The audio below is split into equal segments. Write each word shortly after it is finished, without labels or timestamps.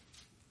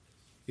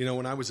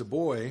When I was a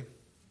boy,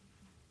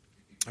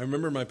 I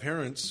remember my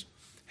parents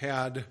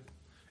had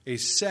a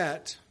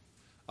set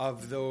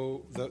of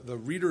the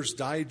Reader's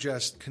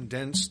Digest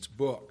condensed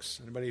books.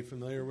 Anybody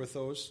familiar with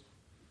those?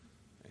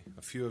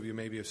 A few of you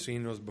maybe have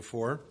seen those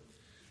before.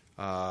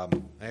 I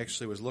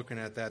actually was looking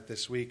at that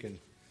this week and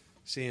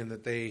seeing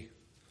that they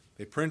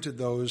printed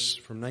those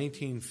from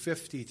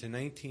 1950 to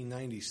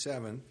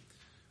 1997.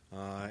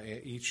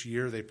 Each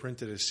year they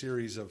printed a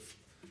series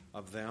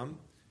of them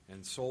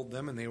and sold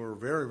them, and they were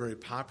very, very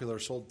popular,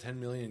 sold 10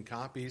 million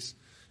copies,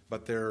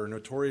 but they're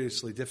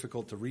notoriously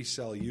difficult to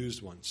resell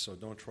used ones, so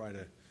don't try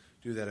to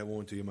do that. It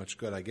won't do you much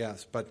good, I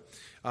guess. But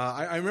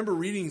I remember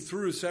reading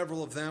through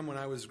several of them when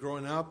I was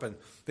growing up, and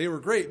they were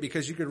great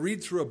because you could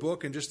read through a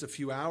book in just a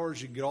few hours.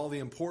 You could get all the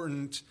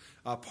important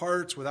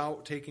parts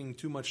without taking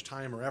too much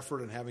time or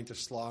effort and having to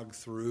slog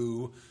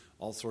through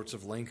all sorts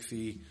of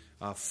lengthy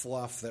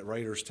fluff that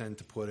writers tend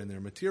to put in their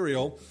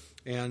material.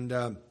 And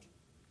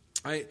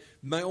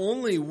my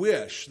only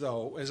wish,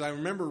 though, is I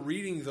remember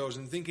reading those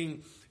and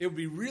thinking it would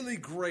be really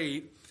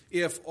great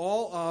if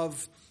all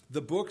of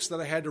the books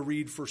that I had to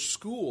read for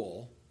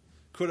school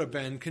could have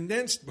been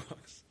condensed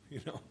books,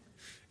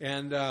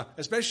 and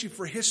especially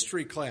for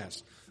history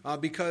class,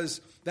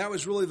 because that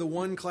was really the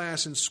one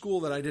class in school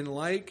that I didn't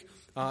like,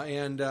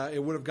 and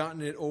it would have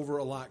gotten it over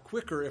a lot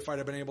quicker if I'd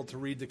have been able to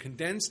read the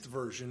condensed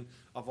version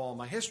of all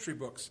my history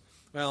books.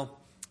 Well,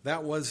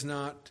 that was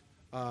not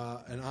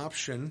an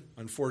option,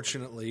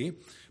 unfortunately,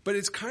 but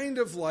it's kind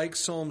of like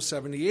Psalm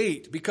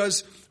 78,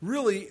 because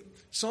really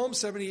Psalm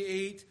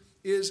 78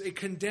 is a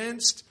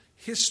condensed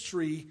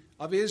history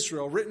of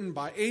Israel written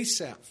by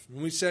Asaph.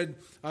 And we said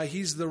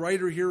he's the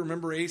writer here.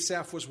 Remember,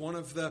 Asaph was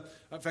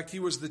in fact, he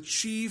was the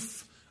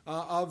chief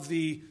of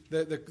the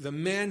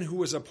men who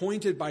was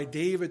appointed by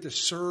David to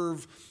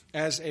serve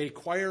as a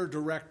choir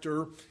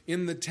director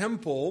in the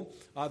temple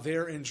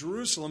there in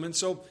Jerusalem. And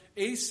so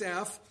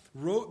Asaph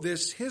wrote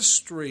this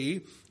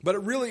history, but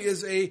it really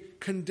is a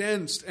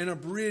condensed and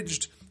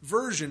abridged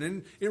version.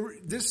 And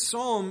this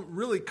psalm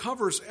really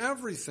covers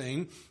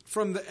everything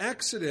from the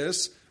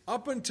Exodus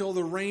up until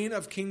the reign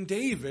of King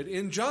David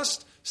in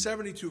just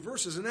 72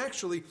 verses. And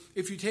actually,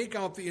 if you take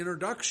out the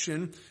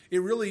introduction,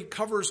 it really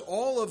covers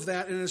all of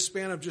that in a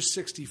span of just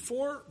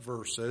 64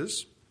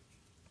 verses.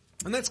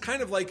 And that's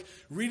kind of like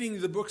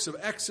reading the books of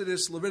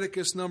Exodus,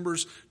 Leviticus,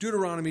 Numbers,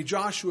 Deuteronomy,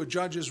 Joshua,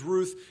 Judges,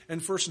 Ruth,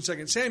 and 1st and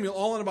 2nd Samuel,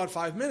 all in about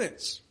 5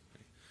 minutes,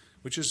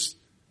 which is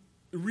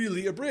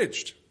really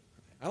abridged.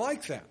 I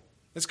like that.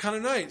 That's kind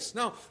of nice.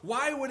 Now,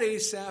 why would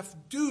Asaph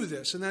do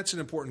this? And that's an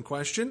important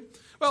question.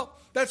 Well,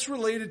 that's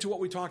related to what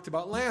we talked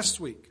about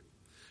last week.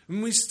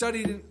 When we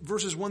studied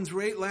verses 1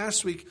 through 8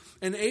 last week,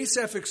 and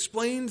Asaph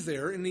explained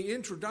there in the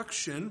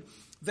introduction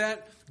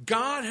that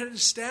God had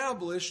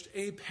established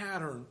a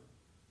pattern.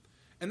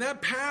 And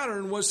that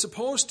pattern was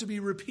supposed to be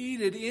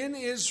repeated in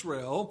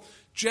Israel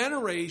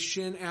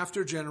generation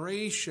after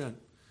generation.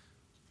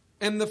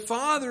 And the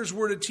fathers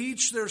were to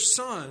teach their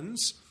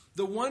sons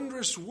the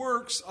wondrous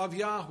works of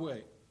Yahweh,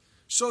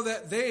 so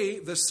that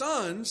the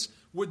sons,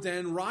 would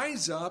then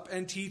rise up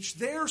and teach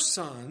their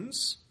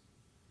sons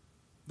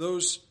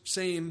those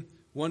same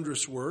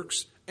wondrous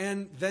works,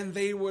 and then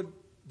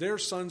their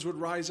sons would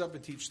rise up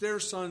and teach their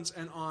sons,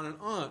 and on and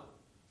on.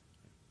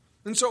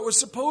 And so it was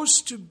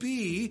supposed to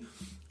be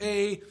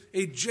a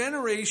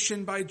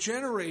generation by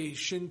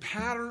generation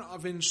pattern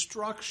of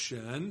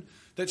instruction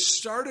that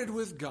started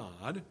with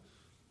God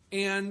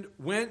and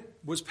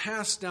was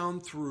passed down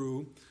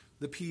through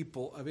the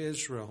people of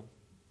Israel.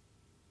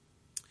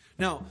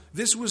 Now,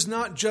 this was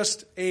not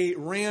just a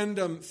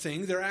random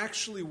thing. There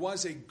actually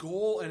was a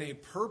goal and a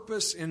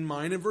purpose in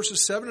mind. And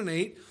verses 7 and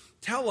 8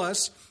 tell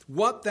us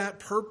what that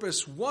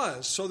purpose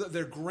was, so that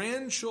their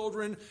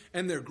grandchildren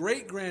and their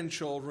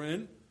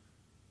great-grandchildren,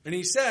 and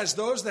he says,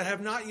 those that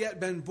have not yet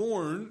been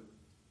born,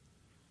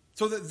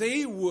 so that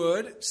they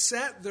would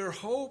set their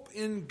hope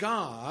in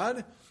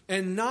God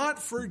and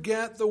not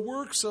forget the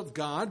works of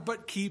God,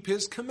 but keep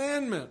his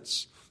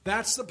commandments.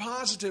 That's the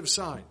positive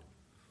side.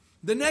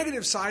 The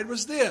negative side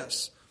was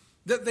this,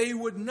 that they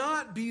would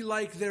not be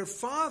like their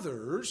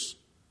fathers,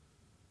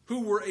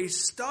 who were a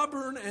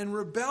stubborn and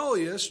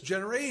rebellious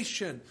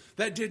generation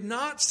that did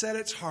not set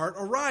its heart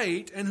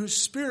aright and whose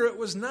spirit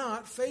was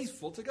not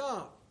faithful to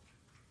God.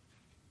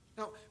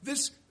 Now,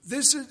 this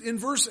in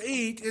verse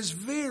 8 is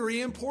very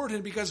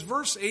important, because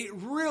verse 8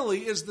 really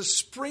is the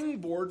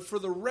springboard for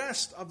the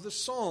rest of the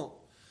psalm.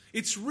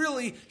 It's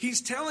really,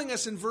 he's telling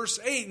us in verse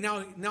 8,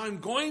 now I'm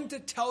going to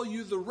tell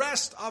you the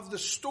rest of the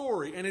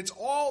story, and it's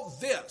all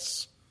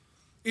this.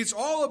 It's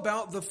all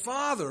about the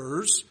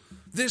fathers,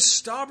 this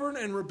stubborn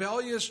and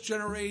rebellious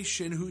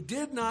generation who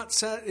did not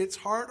set its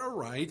heart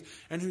aright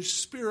and whose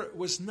spirit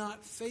was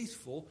not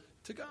faithful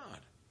to God.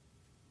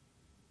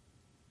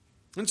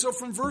 And so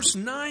from verse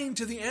 9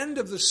 to the end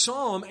of the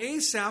psalm,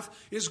 Asaph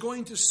is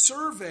going to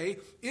survey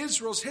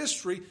Israel's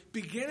history,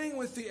 beginning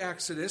with the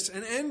Exodus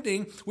and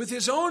ending with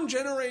his own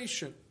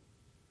generation.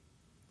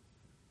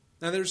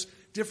 Now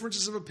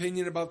differences of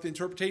opinion about the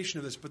interpretation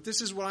of this. But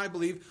this is what I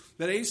believe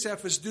that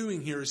Asaph is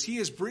doing here, is he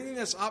is bringing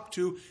us up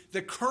to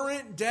the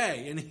current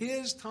day in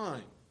his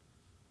time.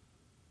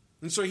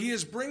 And so he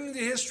is bringing the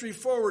history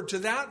forward to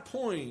that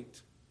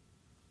point,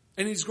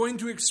 and he's going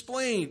to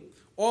explain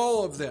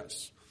all of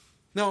this.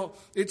 Now,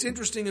 it's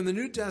interesting, in the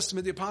New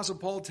Testament, the Apostle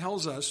Paul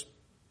tells us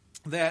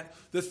that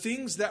the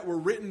things that were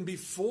written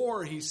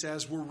before, he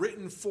says, were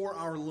written for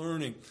our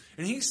learning.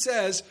 And he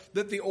says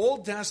that the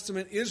Old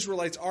Testament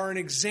Israelites are an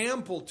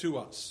example to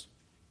us.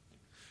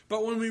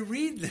 But when we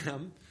read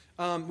them,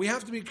 we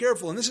have to be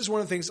careful. And this is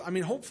one of the things,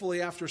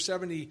 hopefully after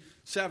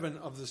 77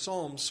 of the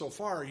Psalms so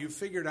far, you've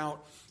figured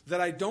out that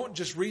I don't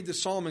just read the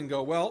Psalm and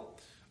go,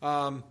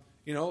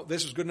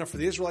 this is good enough for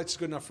the Israelites, it's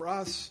good enough for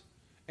us.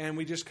 And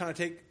we just kind of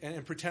take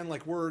and pretend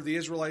like we're the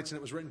Israelites and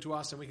it was written to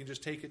us and we can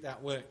just take it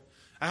that way.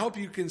 I hope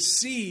you can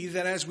see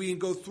that as we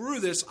go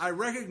through this, I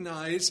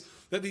recognize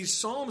that these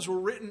Psalms were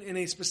written in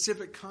a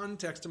specific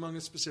context among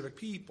a specific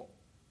people.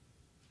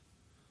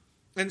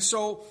 And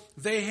so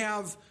they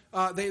have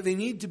they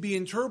need to be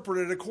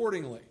interpreted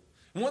accordingly.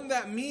 And what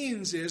that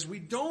means is we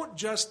don't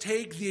just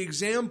take the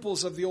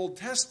examples of the Old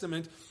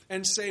Testament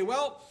and say,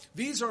 well,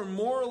 these are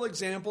moral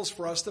examples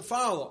for us to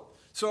follow.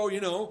 So,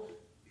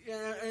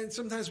 and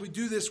sometimes we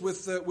do this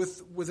with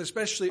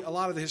especially a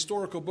lot of the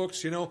historical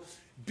books,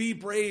 be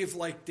brave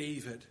like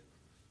David.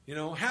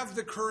 Have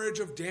the courage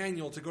of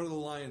Daniel to go to the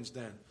lion's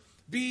den.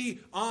 Be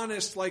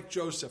honest like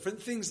Joseph, and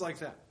things like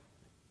that.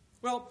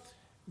 Well,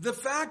 the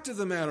fact of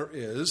the matter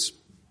is,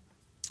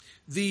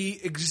 the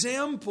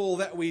example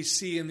that we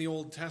see in the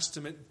Old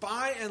Testament,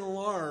 by and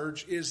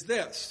large, is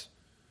this: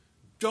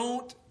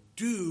 don't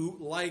do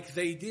like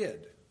they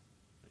did.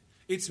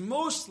 It's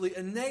mostly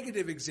a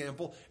negative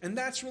example, and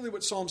that's really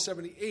what Psalm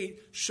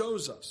 78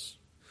 shows us.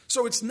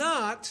 So it's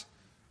not,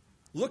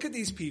 look at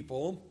these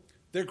people,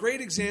 they're great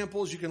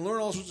examples, you can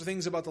learn all sorts of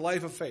things about the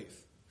life of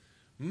faith.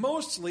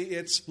 Mostly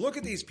it's, look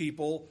at these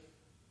people,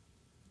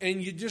 and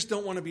you just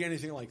don't want to be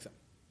anything like them.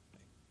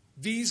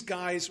 These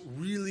guys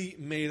really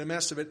made a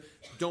mess of it.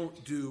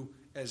 Don't do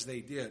as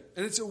they did.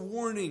 And it's a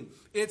warning.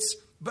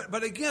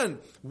 But again,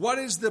 what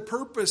is the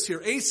purpose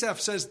here? Asaph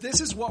says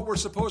this is what we're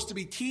supposed to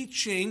be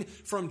teaching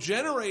from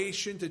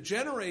generation to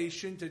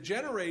generation to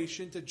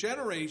generation to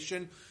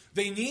generation.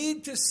 They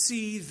need to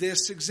see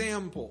this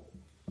example.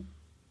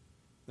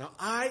 Now,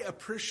 I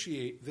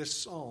appreciate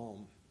this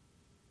psalm.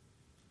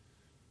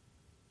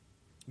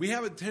 We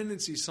have a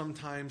tendency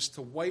sometimes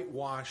to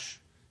whitewash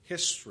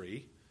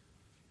history.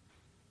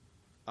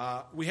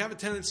 We have a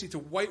tendency to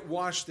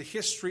whitewash the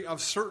history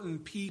of certain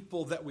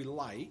people that we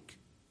like.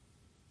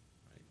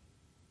 Right?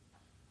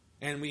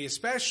 And we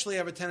especially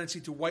have a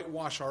tendency to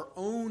whitewash our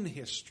own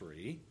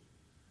history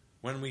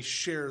when we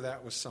share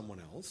that with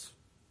someone else.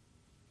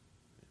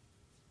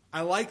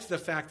 I like the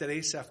fact that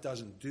Asaph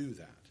doesn't do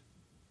that.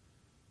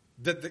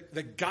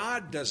 That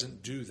God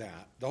doesn't do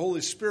that. The Holy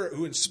Spirit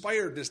who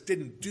inspired this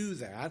didn't do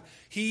that.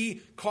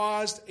 He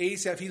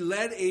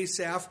led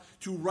Asaph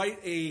to write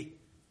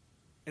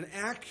an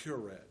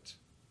accurate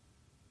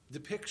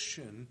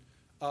depiction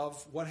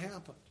of what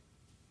happened.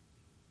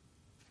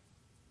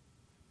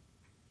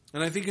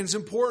 And I think it's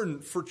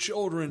important for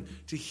children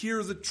to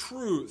hear the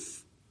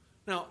truth.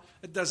 Now,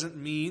 it doesn't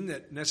mean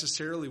that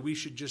necessarily we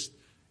should just,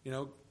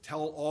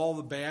 tell all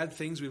the bad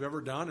things we've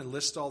ever done and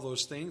list all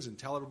those things and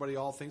tell everybody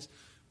all things.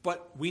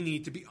 But we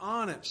need to be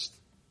honest.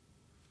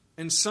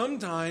 And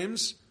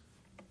sometimes,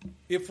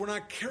 if we're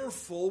not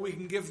careful, we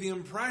can give the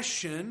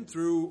impression,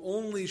 through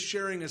only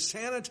sharing a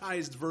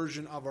sanitized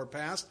version of our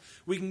past,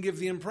 we can give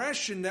the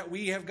impression that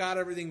we have got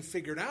everything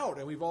figured out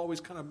and we've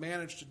always kind of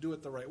managed to do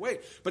it the right way.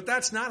 But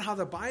that's not how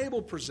the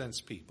Bible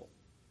presents people.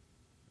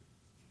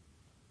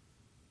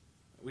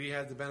 We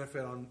had the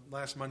benefit on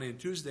last Monday and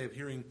Tuesday of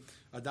hearing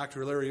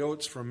Dr. Larry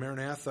Oates from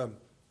Maranatha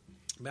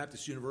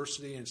Baptist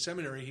University and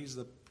Seminary. He's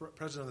the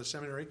president of the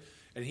seminary,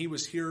 and he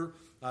was here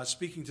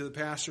speaking to the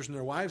pastors and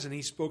their wives, and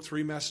he spoke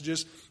 3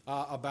 messages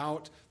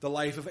about the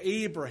life of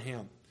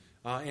Abraham.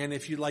 And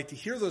if you'd like to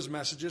hear those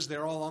messages,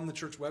 they're all on the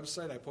church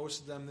website. I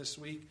posted them this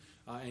week,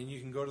 and you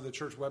can go to the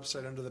church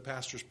website under the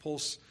Pastor's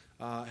Pulse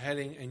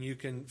heading, and you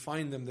can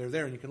find them. They're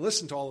there, and you can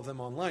listen to all of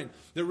them online.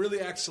 They're really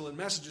excellent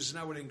messages, and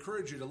I would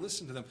encourage you to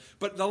listen to them.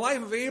 But the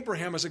life of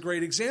Abraham is a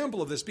great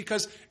example of this,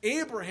 because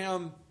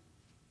Abraham,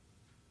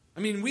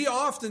 we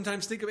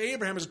oftentimes think of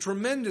Abraham as a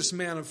tremendous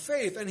man of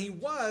faith, and he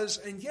was,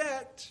 and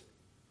yet,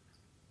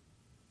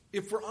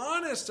 if we're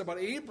honest about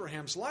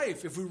Abraham's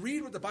life, if we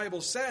read what the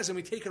Bible says and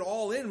we take it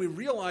all in, we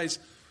realize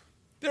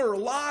there are a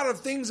lot of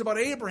things about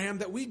Abraham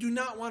that we do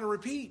not want to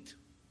repeat.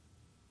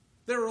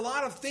 There are a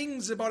lot of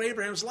things about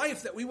Abraham's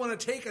life that we want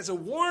to take as a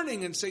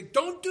warning and say,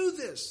 don't do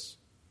this.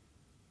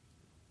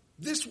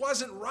 This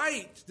wasn't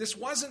right. This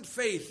wasn't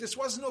faith. This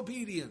wasn't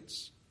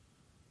obedience.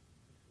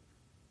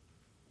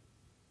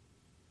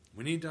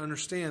 We need to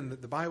understand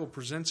that the Bible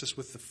presents us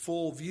with the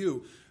full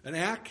view, an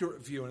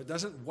accurate view, and it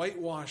doesn't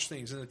whitewash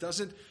things, and it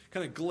doesn't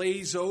kind of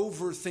glaze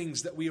over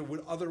things that we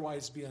would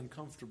otherwise be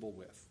uncomfortable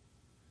with.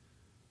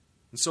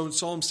 And so in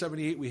Psalm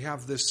 78, we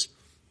have this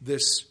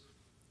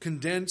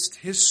condensed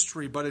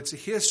history, but it's a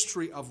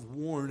history of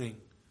warning.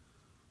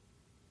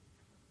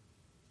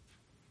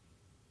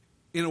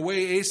 In a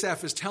way,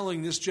 Asaph is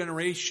telling this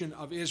generation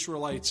of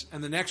Israelites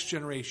and the next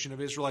generation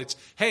of Israelites,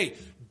 hey,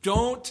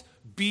 don't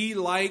be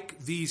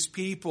like these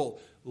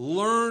people.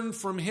 Learn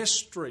from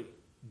history.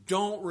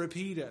 Don't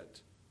repeat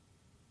it.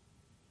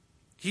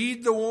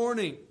 Heed the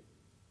warning.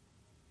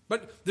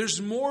 But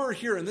there's more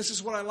here, and this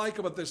is what I like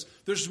about this.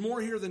 There's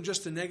more here than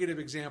just a negative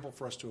example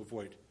for us to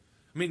avoid.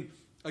 I mean,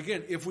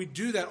 again, if we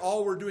do that,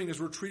 all we're doing is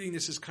we're treating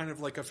this as kind of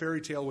like a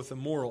fairy tale with a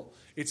moral.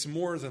 It's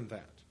more than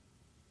that.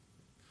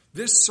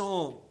 This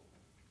psalm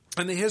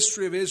and the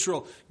history of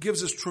Israel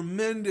gives us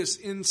tremendous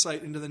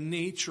insight into the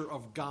nature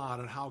of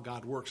God and how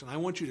God works. And I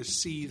want you to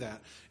see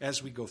that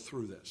as we go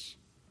through this.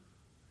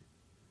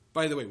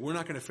 By the way, we're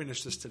not going to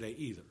finish this today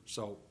either.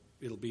 So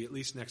it'll be at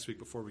least next week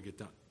before we get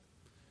done.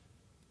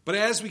 But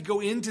as we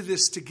go into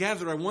this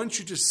together, I want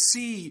you to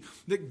see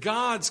that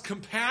God's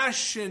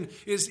compassion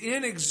is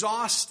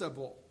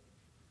inexhaustible.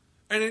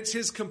 And it's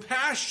His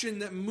compassion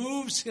that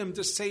moves Him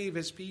to save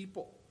His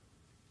people.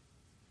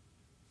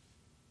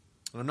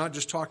 And I'm not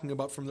just talking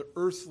about from the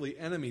earthly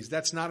enemies.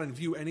 That's not in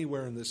view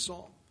anywhere in this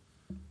psalm.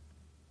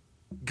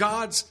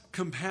 God's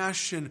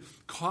compassion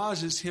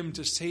causes Him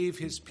to save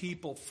His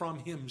people from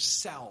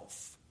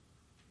Himself.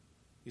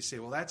 You say,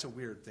 well, that's a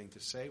weird thing to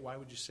say. Why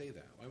would you say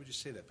that? Why would you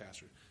say that,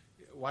 Pastor?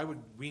 Why would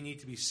we need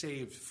to be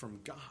saved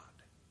from God?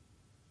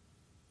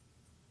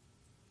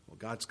 Well,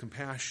 God's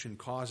compassion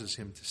causes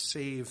Him to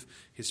save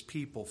His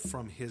people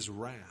from His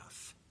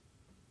wrath.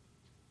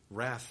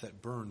 Wrath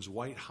that burns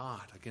white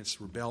hot against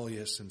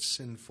rebellious and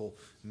sinful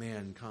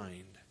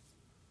mankind.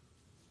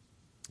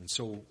 And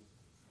so,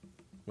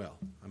 well,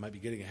 I might be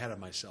getting ahead of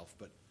myself,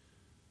 but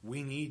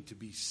we need to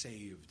be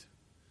saved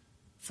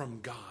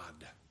from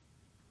God,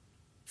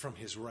 from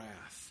His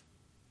wrath.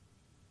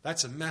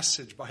 That's a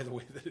message, by the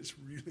way, that is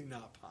really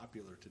not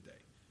popular today.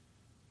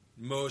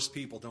 Most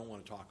people don't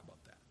want to talk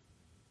about that.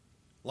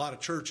 A lot of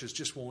churches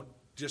just won't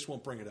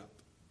bring it up.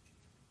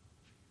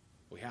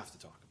 We have to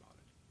talk about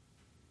it.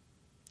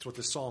 That's what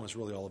this psalm is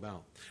really all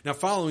about. Now,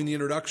 following the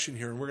introduction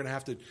here, and we're going to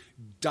have to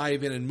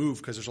dive in and move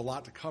because there's a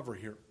lot to cover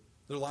here.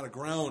 There's a lot of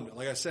ground.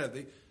 Like I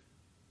said,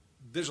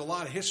 there's a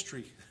lot of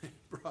history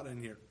brought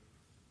in here.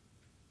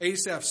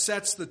 Asaph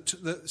sets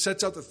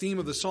out the theme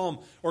of the psalm,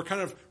 or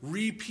kind of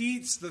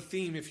repeats the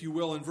theme, if you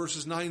will, in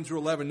verses 9 through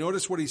 11.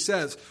 Notice what he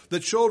says. The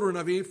children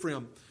of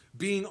Ephraim,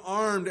 being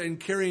armed and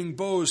carrying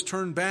bows,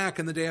 turned back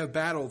in the day of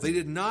battle. They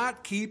did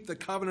not keep the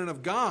covenant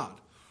of God.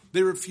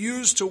 They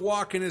refused to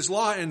walk in His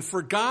law and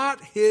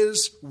forgot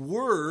His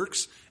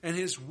works and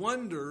His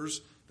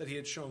wonders that He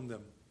had shown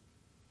them.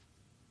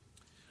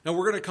 Now,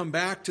 we're going to come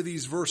back to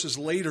these verses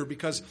later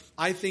because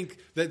I think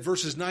that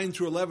verses 9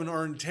 through 11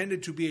 are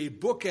intended to be a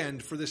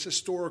bookend for this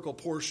historical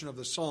portion of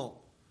the psalm.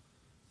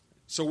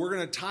 So we're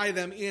going to tie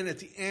them in at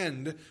the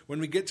end when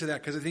we get to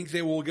that, because I think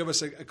they will give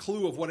us a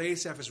clue of what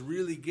Asaph is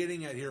really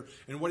getting at here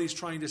and what he's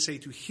trying to say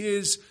to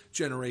his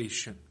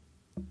generation.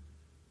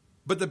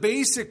 But the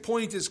basic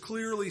point is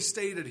clearly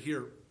stated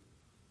here.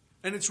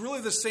 And it's really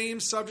the same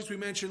subject we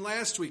mentioned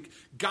last week.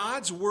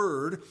 God's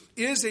word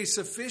is a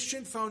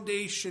sufficient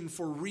foundation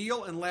for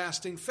real and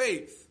lasting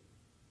faith.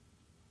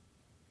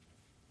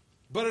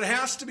 But it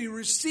has to be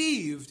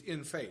received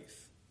in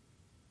faith.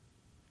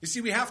 You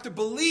see, we have to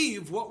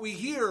believe what we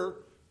hear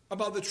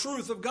about the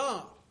truth of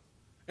God.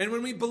 And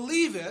when we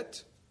believe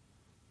it,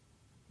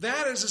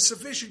 that is a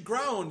sufficient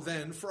ground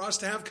then for us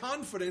to have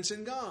confidence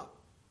in God.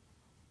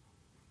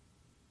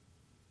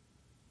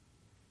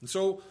 And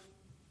so,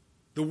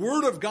 the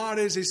Word of God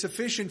is a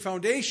sufficient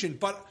foundation,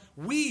 but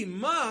we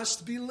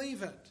must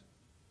believe it.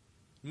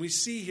 And we'll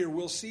see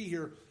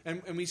here,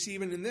 and we see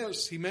even in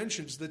this, he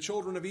mentions the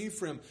children of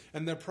Ephraim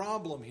and their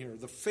problem here,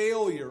 the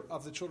failure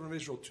of the children of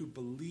Israel to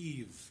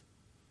believe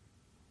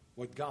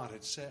what God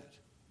had said.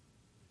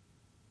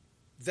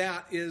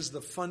 That is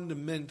the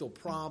fundamental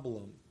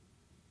problem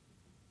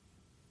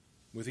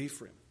with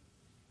Ephraim.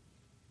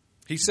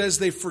 He says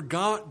they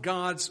forgot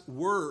God's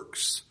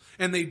works,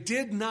 and they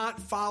did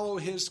not follow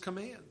His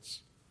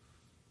commands.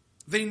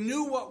 They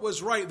knew what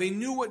was right. They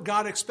knew what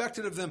God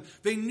expected of them.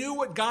 They knew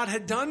what God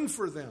had done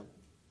for them.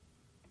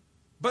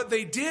 But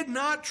they did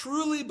not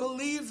truly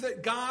believe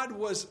that God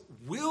was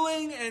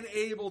willing and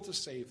able to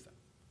save them.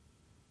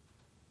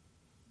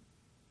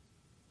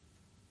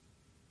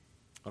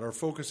 But our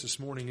focus this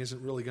morning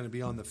isn't really going to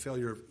be on the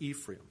failure of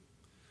Ephraim.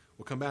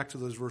 We'll come back to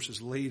those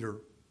verses later.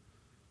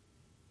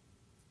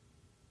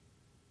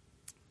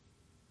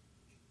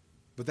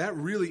 But that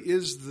really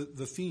is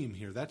the theme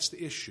here. That's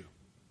the issue.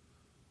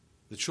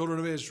 The children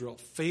of Israel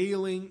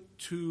failing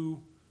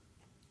to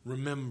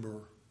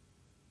remember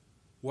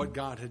what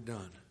God had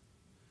done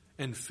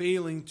and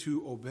failing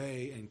to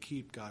obey and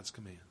keep God's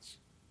commands.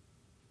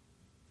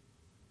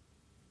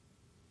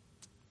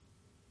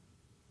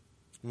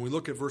 When we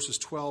look at verses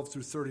 12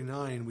 through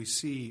 39, we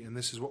see, and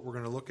this is what we're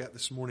going to look at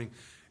this morning,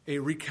 a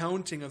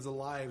recounting of the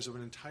lives of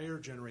an entire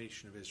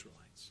generation of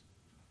Israelites.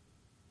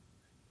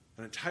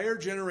 An entire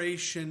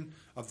generation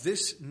of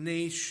this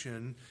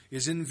nation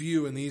is in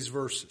view in these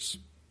verses.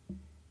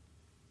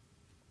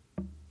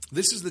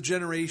 This is the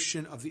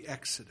generation of the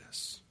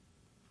Exodus.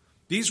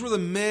 These were the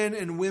men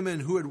and women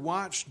who had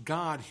watched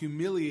God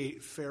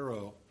humiliate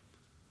Pharaoh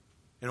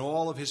and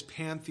all of his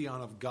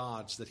pantheon of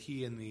gods that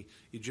he and the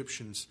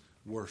Egyptians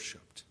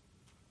worshipped.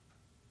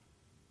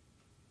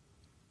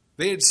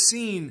 They had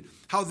seen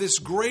how this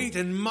great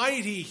and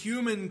mighty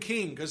human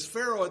king, because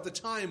Pharaoh at the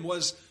time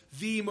was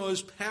the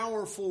most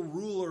powerful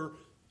ruler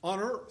on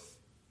earth.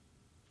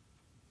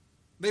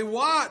 They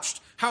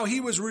watched how he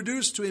was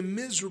reduced to a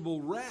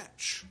miserable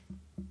wretch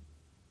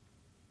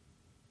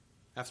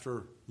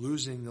after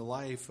losing the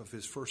life of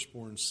his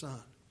firstborn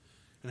son,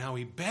 and how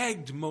he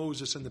begged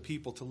Moses and the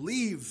people to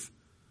leave.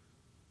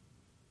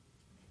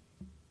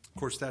 Of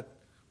course, that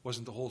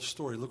wasn't the whole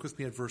story. Look with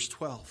me at verse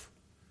 12.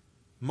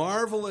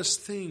 Marvelous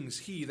things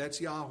he,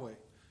 that's Yahweh,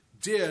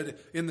 did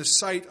in the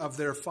sight of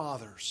their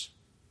fathers.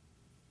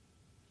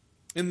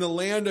 In the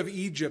land of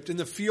Egypt, in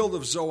the field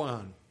of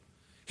Zoan,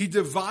 he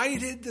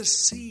divided the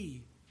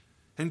sea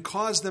and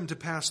caused them to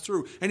pass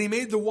through. And he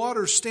made the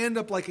waters stand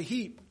up like a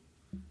heap.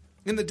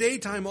 In the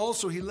daytime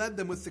also he led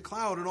them with the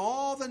cloud, and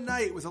all the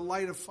night with a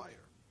light of fire.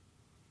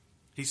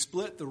 He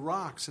split the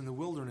rocks in the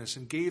wilderness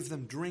and gave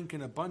them drink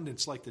in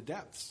abundance like the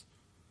depths.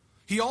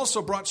 He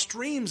also brought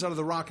streams out of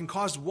the rock and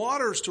caused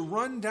waters to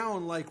run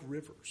down like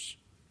rivers.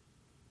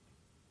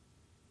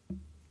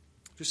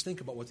 Just think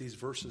about what these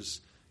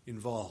verses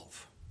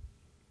involve.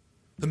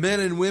 The men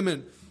and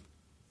women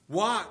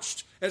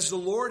watched as the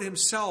Lord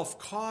himself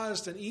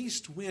caused an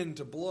east wind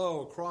to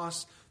blow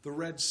across the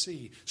Red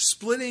Sea,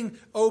 splitting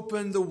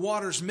open the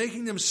waters,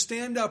 making them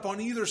stand up on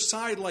either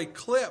side like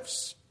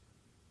cliffs.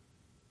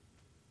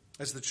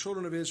 As the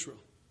children of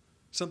Israel,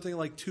 something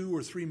like 2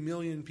 or 3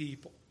 million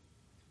people,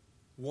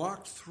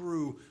 walked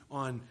through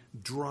on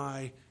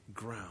dry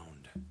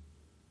ground.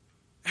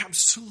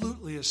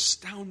 Absolutely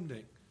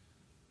astounding.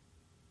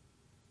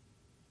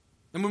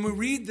 And when we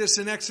read this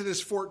in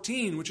Exodus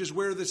 14, which is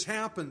where this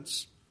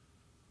happens,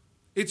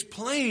 it's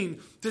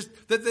plain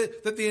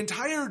that the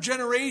entire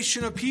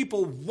generation of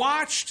people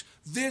watched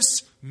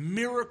this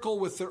miracle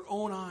with their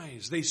own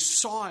eyes. They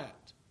saw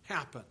it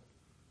happen.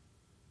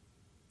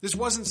 This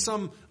wasn't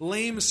some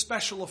lame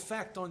special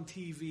effect on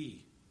TV.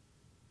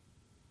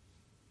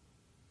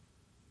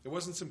 It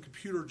wasn't some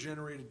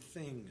computer-generated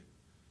thing.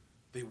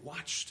 They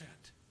watched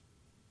it.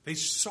 They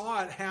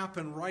saw it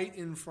happen right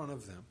in front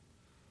of them.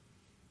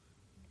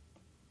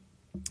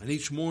 And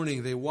each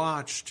morning they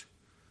watched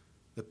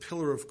the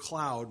pillar of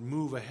cloud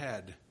move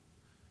ahead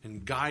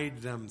and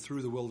guide them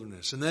through the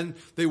wilderness. And then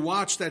they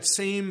watched that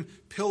same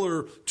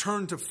pillar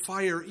turn to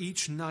fire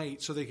each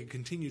night so they could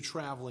continue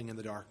traveling in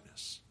the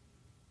darkness.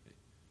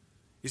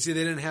 You see,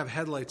 they didn't have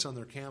headlights on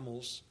their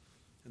camels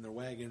and their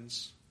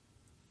wagons.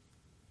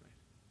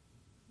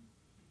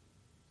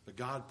 But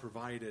God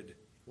provided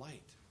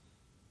light,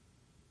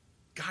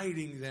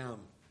 guiding them,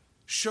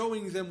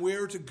 showing them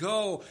where to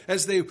go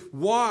as they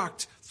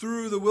walked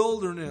through the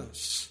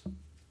wilderness.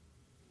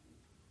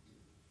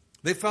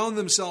 They found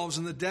themselves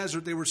in the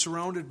desert. They were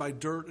surrounded by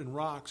dirt and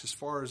rocks as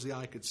far as the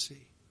eye could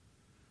see.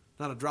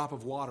 Not a drop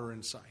of water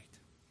in sight.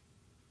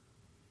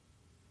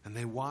 And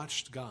they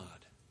watched God,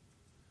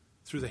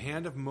 through the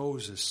hand of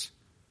Moses,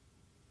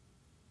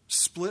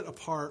 split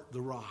apart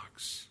the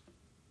rocks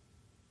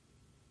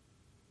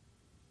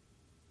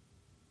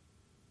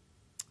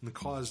and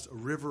caused a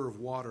river of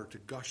water to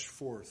gush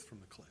forth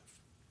from the cliff.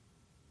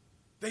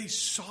 They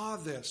saw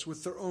this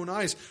with their own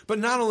eyes. But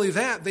not only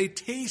that, they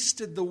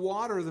tasted the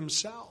water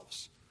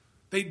themselves.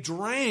 They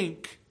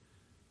drank.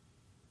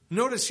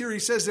 Notice here he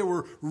says there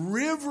were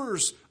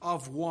rivers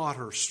of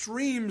water,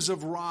 streams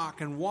of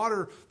rock, and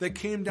water that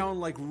came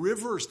down like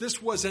rivers.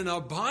 This was an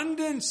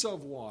abundance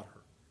of water.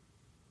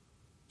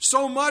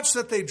 So much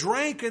that they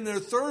drank and their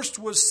thirst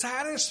was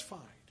satisfied.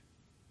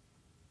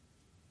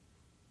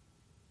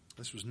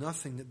 This was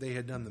nothing that they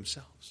had done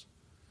themselves.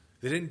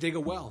 They didn't dig a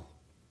well.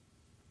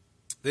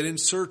 They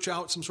didn't search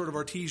out some sort of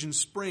artesian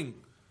spring.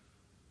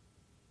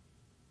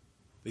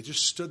 They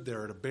just stood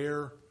there at a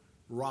bare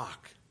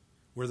rock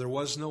where there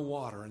was no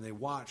water, and they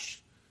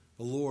watched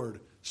the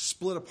Lord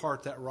split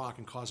apart that rock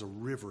and cause a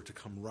river to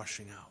come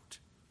rushing out.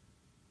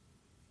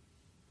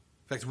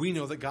 In fact, we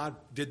know that God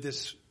did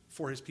this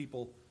for his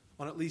people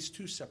on at least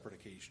 2 separate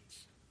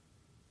occasions.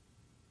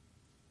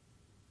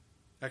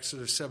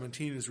 Exodus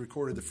 17 is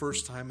recorded the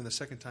first time and the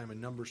second time in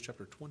Numbers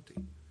chapter 20.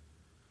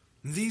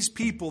 These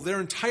people, their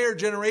entire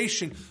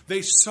generation,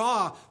 they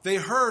saw, they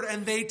heard,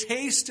 and they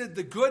tasted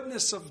the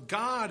goodness of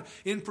God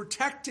in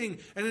protecting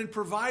and in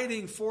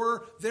providing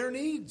for their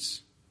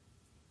needs.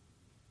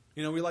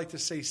 You know, we like to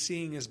say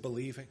seeing is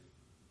believing.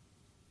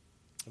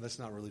 Well, that's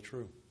not really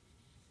true.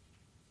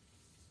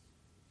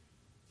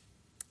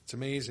 It's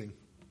amazing.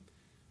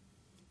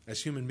 As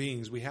human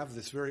beings, we have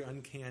this very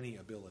uncanny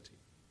ability.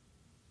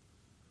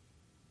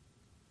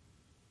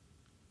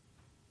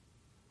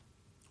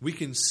 We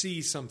can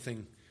see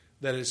something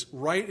that is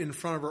right in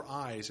front of our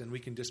eyes, and we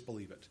can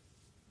disbelieve it.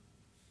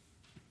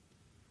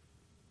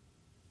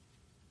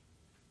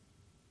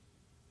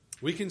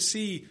 We can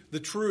see the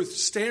truth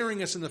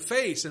staring us in the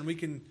face and we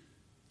can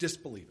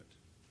disbelieve it.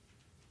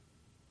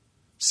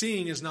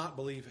 Seeing is not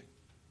believing.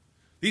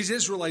 These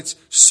Israelites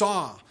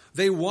saw,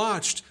 they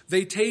watched,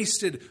 they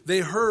tasted, they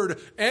heard.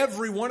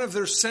 Every one of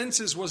their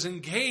senses was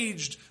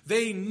engaged.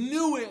 They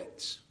knew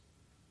it.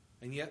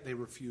 And yet they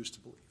refused to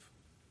believe.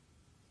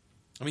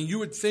 I mean, you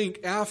would think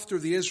after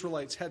the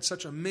Israelites had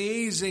such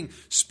amazing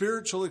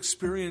spiritual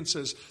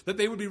experiences that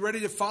they would be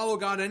ready to follow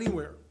God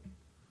anywhere.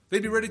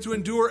 They'd be ready to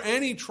endure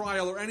any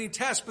trial or any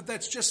test, but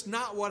that's just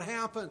not what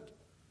happened.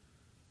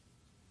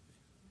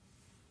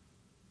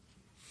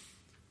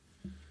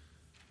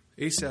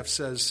 Asaph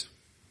says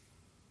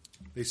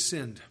they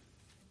sinned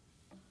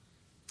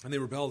and they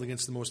rebelled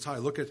against the Most High.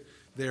 Look at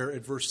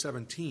verse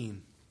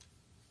 17.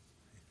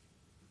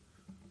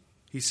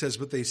 He says,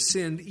 but they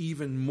sinned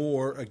even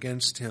more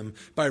against him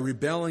by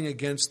rebelling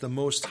against the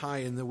Most High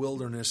in the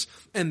wilderness,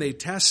 and they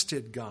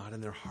tested God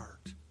in their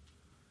heart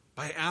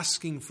by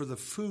asking for the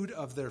food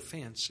of their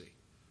fancy.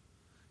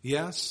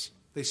 Yes,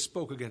 they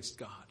spoke against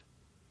God.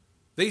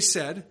 They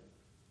said,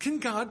 can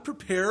God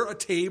prepare a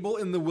table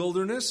in the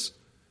wilderness?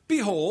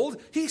 Behold,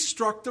 he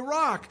struck the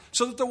rock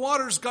so that the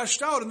waters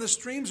gushed out and the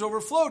streams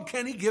overflowed.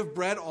 Can he give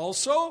bread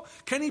also?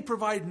 Can he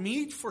provide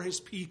meat for his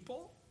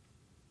people?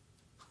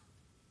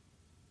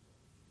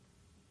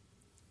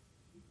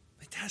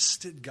 They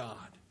tested God.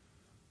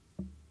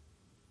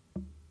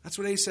 That's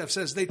what Asaph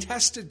says. They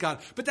tested God.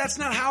 But that's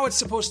not how it's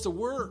supposed to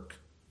work.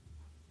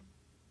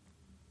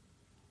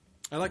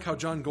 I like how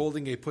John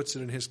Goldingay puts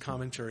it in his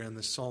commentary on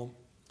this psalm.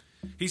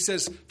 He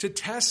says, to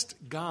test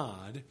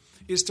God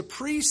is to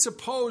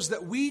presuppose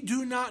that we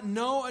do not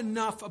know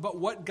enough about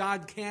what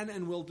God can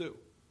and will do.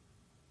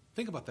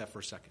 Think about that for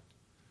a second.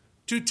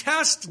 To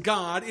test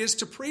God is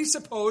to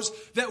presuppose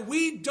that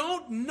we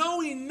don't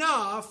know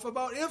enough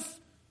about if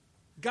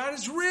God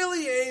is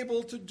really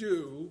able to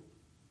do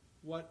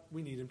what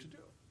we need him to do.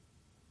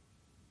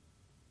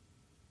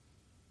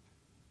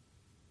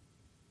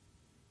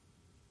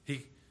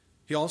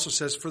 He also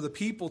says, for the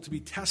people to be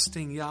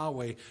testing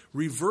Yahweh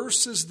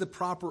reverses the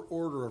proper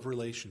order of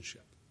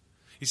relationship.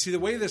 You see, the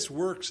way this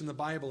works in the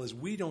Bible is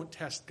we don't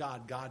test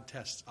God, God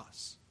tests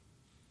us.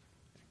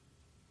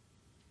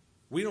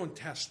 We don't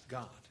test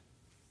God.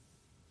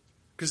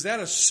 Because that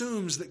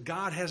assumes that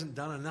God hasn't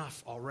done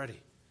enough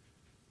already.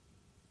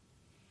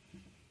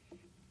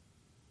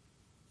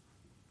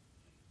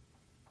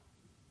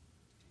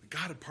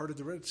 God had parted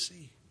the Red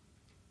Sea.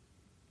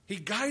 He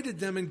guided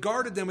them and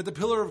guarded them with the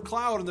pillar of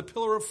cloud and the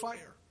pillar of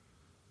fire.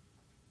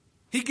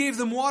 He gave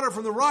them water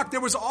from the rock. There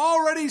was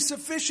already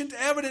sufficient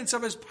evidence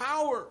of his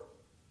power.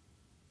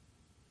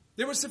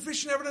 There was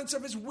sufficient evidence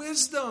of his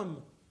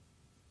wisdom.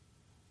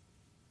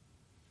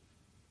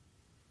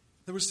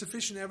 There was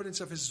sufficient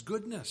evidence of his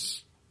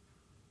goodness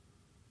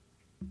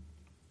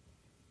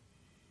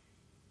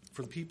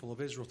for the people of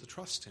Israel to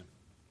trust him.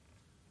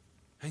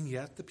 And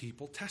yet the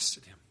people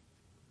tested him.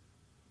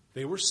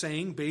 They were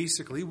saying,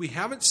 basically, we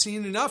haven't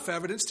seen enough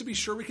evidence to be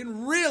sure we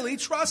can really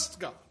trust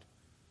God.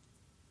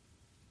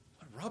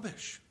 What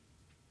rubbish.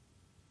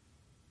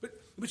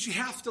 But you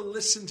have to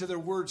listen to their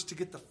words to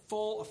get the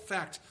full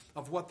effect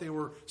of what they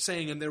were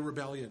saying in their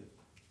rebellion.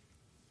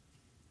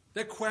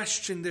 That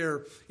question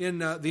there in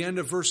the end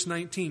of verse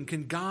 19,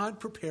 can God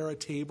prepare a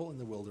table in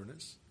the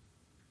wilderness?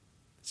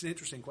 It's an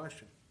interesting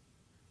question.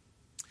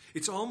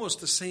 It's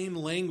almost the same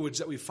language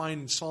that we find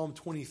in Psalm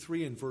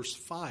 23 and verse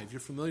 5. You're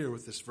familiar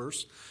with this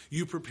verse.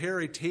 You prepare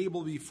a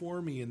table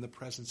before me in the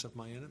presence of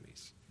my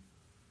enemies.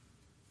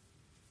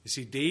 You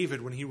see,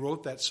 David, when he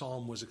wrote that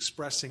psalm, was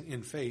expressing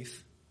in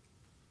faith.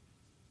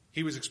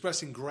 He was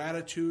expressing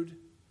gratitude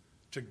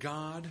to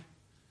God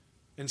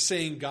and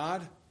saying,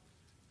 God,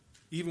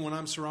 even when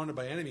I'm surrounded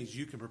by enemies,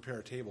 you can prepare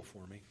a table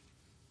for me.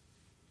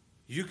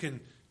 You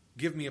can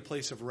give me a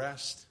place of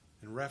rest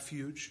and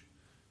refuge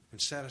and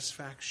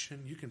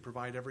satisfaction. You can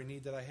provide every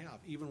need that I have,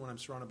 even when I'm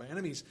surrounded by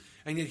enemies.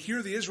 And yet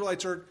here the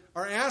Israelites are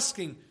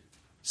asking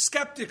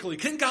skeptically,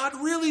 can God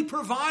really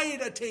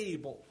provide a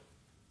table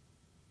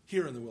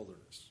here in the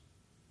wilderness?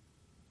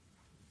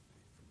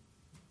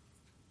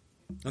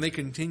 And they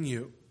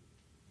continue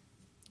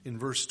in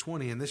verse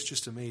 20, and this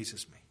just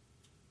amazes me.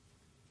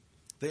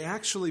 They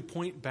actually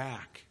point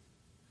back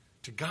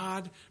to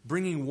God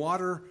bringing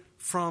water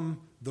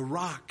from the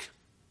rock.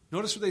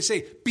 Notice what they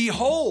say,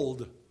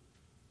 behold.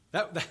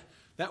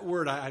 That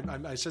word,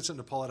 I said something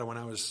to Pauletta when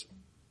I was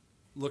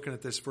looking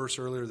at this verse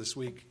earlier this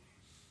week.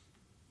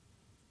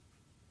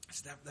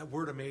 That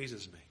word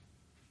amazes me.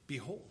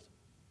 Behold.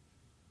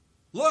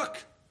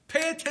 Look,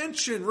 pay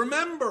attention,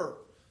 remember.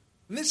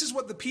 And this is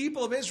what the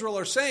people of Israel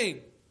are saying.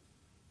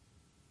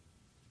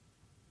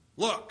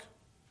 Look,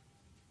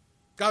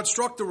 God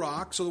struck the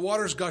rock, so the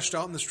waters gushed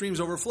out and the streams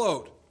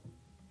overflowed.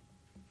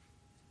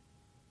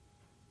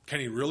 Can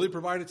he really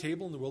provide a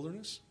table in the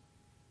wilderness?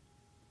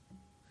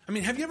 I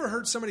mean, have you ever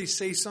heard somebody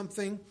say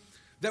something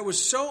that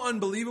was so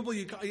unbelievable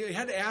you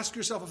had to ask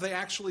yourself if they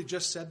actually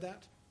just said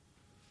that?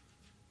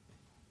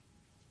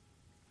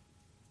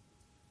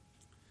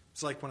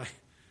 It's like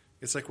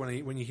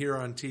when you hear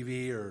on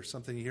TV or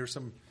something, you hear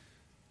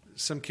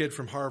some kid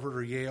from Harvard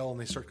or Yale and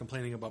they start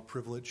complaining about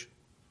privilege.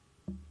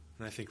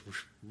 And I think,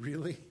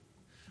 really?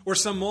 Or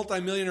some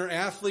multimillionaire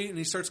athlete and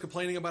he starts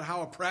complaining about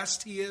how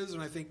oppressed he is.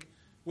 And I think,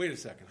 wait a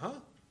second, huh?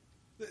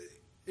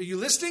 Are you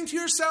listening to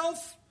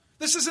yourself?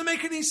 This doesn't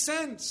make any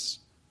sense.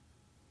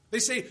 They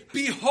say,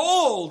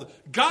 behold,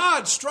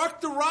 God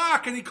struck the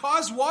rock and he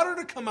caused water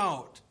to come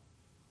out.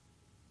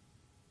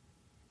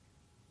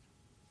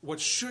 What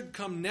should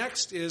come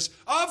next is,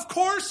 of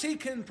course he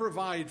can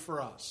provide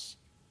for us.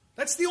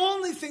 That's the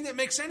only thing that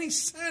makes any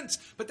sense.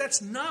 But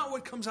that's not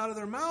what comes out of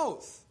their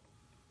mouth.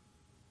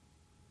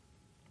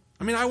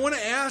 I mean, I want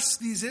to ask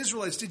these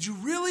Israelites, did you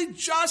really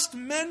just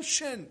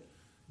mention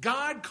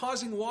God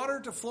causing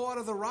water to flow out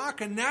of the rock?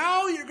 And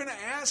now you're going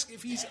to ask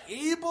if he's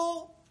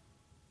able?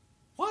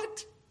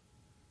 What?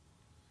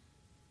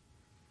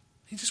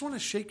 You just want to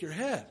shake your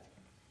head.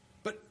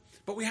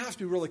 But we have to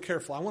be really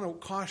careful. I want to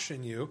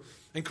caution you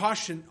and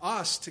caution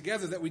us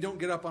together that we don't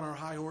get up on our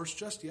high horse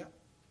just yet.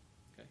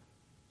 Okay?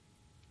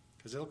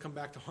 Because it'll come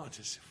back to haunt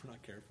us if we're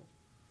not careful.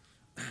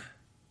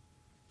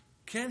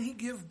 Can he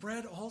give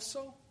bread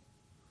also?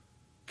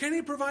 Can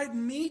he provide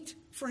meat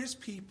for his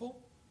people?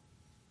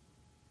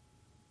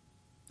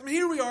 I mean,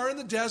 here we are in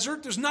the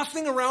desert. There's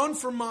nothing around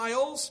for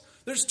miles.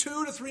 There's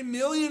 2 to 3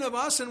 million of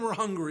us and we're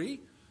hungry.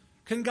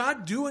 Can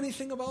God do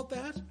anything about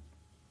that?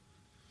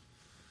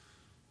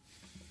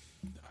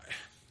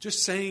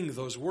 Just saying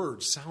those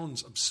words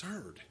sounds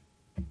absurd.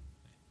 I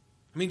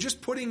mean,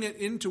 just putting it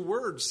into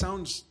words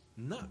sounds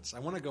nuts. I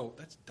want to go,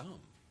 that's dumb.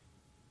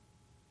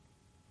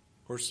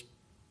 Of course,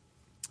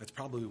 that's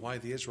probably why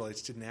the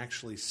Israelites didn't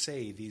actually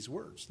say these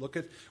words. Look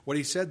at what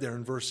he said there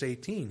in verse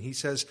 18. He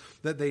says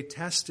that they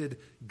tested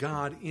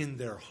God in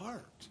their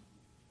heart.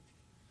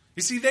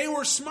 You see, they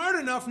were smart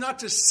enough not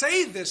to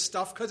say this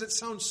stuff because it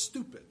sounds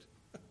stupid.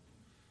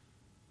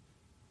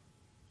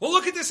 Well,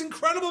 look at this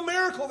incredible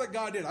miracle that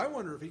God did. I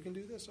wonder if he can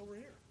do this over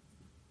here.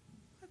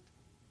 What?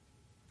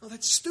 No,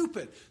 that's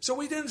stupid. So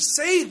we didn't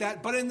say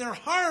that, but in their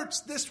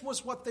hearts, this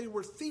was what they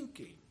were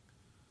thinking.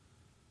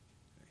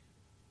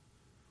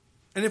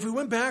 And if we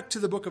went back to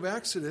the book of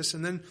Exodus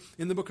and then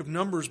in the book of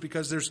Numbers,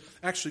 because there's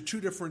actually 2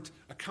 different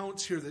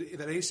accounts here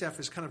that Asaph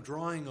is kind of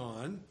drawing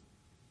on.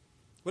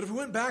 But if we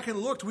went back and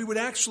looked, we would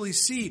actually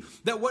see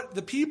that what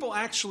the people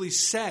actually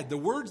said, the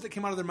words that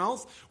came out of their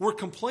mouth, were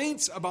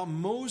complaints about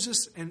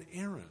Moses and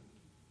Aaron.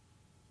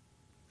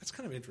 That's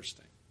kind of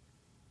interesting.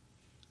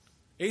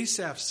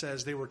 Asaph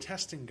says they were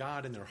testing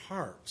God in their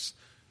hearts.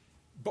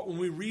 But when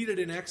we read it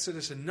in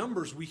Exodus and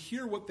Numbers, we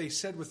hear what they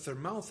said with their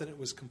mouth, and it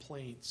was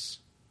complaints.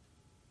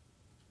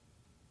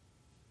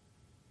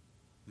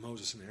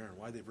 Moses and Aaron,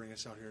 why'd they bring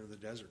us out here to the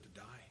desert to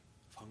die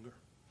of hunger?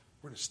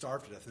 We're going to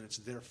starve to death, and it's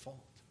their fault.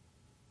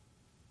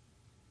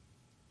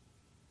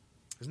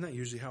 Isn't that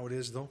usually how it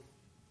is, though?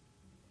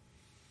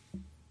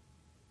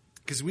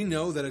 Because we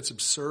know that it's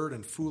absurd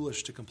and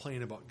foolish to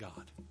complain about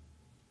God.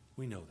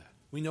 We know that.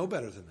 We know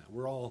better than that.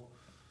 We're all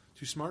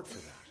too smart for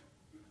that.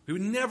 We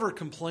would never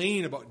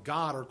complain about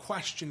God or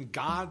question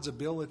God's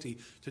ability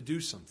to do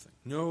something.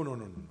 No.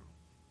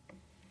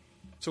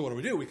 So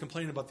what do? We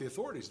complain about the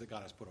authorities that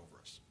God has put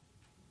over us.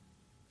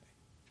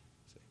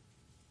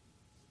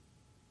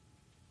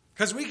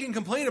 Because we can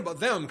complain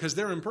about them because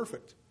they're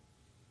imperfect.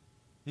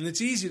 And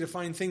it's easy to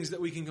find things that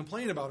we can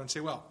complain about and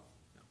say, well,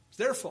 it's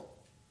their fault.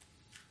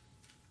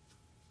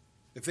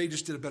 If they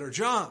just did a better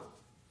job,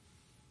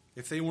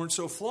 if they weren't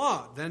so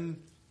flawed, then,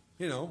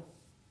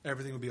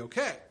 everything would be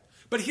okay.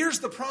 But here's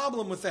the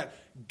problem with that.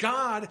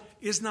 God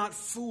is not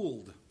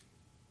fooled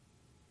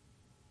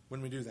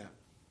when we do that.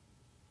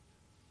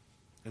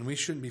 And we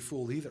shouldn't be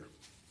fooled either.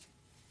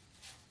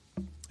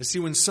 You see,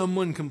 when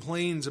someone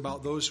complains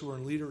about those who are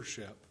in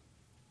leadership,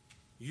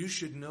 you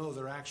should know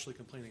they're actually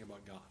complaining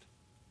about God.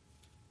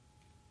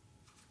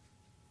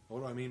 What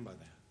do I mean by that?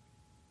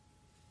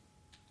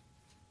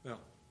 Well,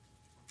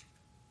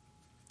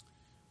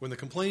 when the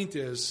complaint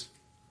is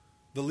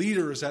the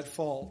leader is at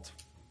fault,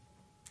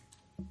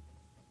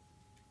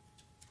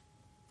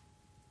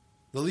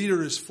 the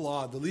leader is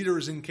flawed, the leader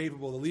is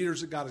incapable, the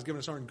leaders that God has given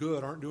us aren't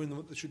good, aren't doing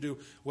what they should do,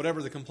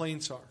 whatever the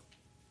complaints are.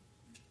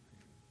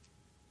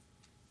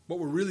 What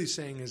we're really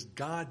saying is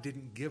God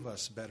didn't give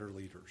us better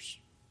leaders.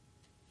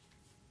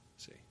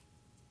 See,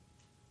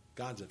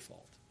 God's at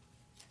fault.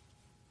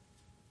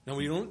 Now,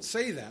 we don't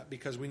say that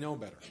because we know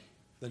better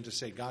than to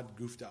say God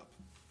goofed up.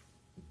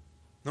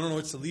 No,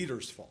 it's the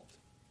leader's fault.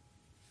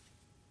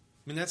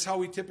 I mean, that's how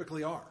we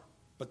typically are.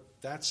 But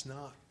that's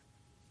not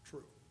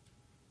true.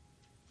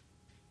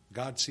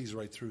 God sees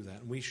right through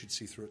that, and we should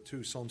see through it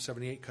too. Psalm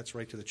 78 cuts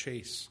right to the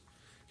chase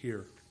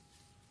here.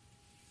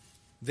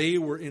 They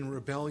were in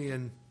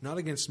rebellion, not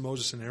against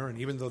Moses and Aaron,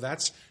 even though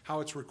that's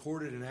how it's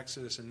recorded in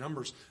Exodus and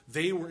Numbers.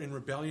 They were in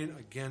rebellion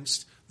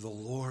against the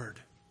Lord.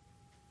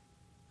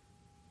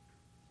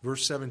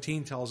 Verse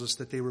 17 tells us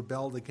that they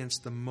rebelled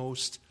against the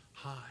Most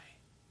High.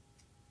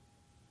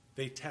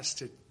 They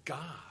tested God.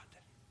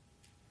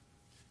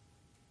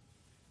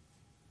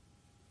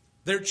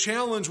 Their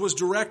challenge was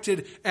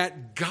directed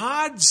at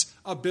God's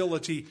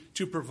ability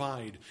to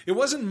provide. It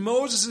wasn't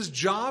Moses'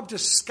 job to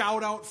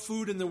scout out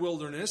food in the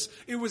wilderness.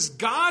 It was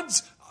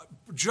God's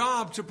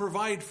job to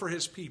provide for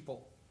his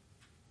people.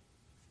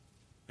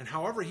 And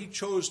however he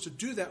chose to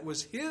do that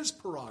was his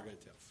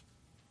prerogative.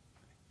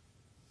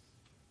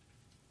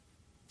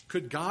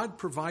 Could God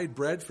provide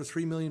bread for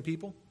 3 million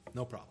people?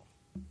 No problem.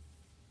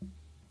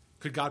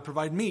 Could God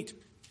provide meat?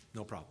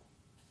 No problem.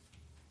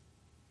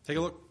 Take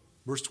a look.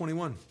 Verse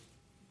 21.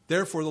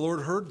 Therefore the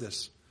Lord heard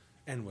this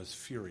and was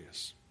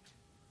furious.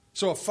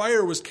 So a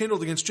fire was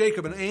kindled against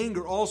Jacob, and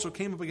anger also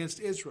came up against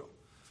Israel,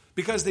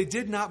 because they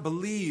did not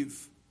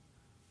believe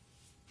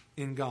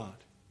in God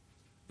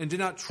and did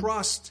not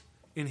trust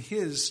in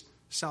his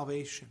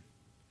salvation.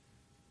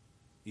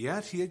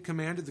 Yet he had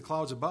commanded the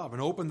clouds above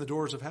and opened the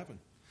doors of heaven,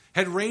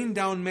 had rained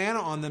down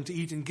manna on them to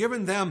eat, and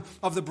given them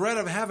of the bread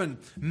of heaven.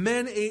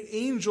 Men ate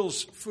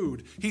angels'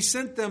 food. He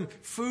sent them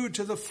food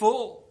to the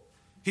full.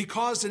 He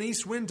caused an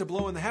east wind to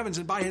blow in the heavens,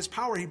 and by his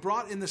power he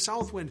brought in the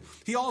south wind.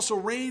 He also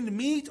rained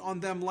meat on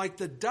them like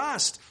the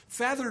dust,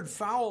 feathered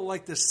fowl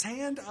like the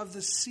sand of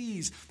the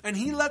seas. And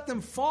he let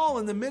them fall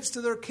in the midst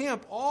of their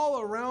camp,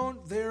 all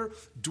around their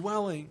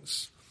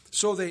dwellings.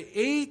 So they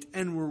ate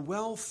and were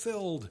well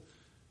filled,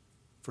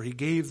 for he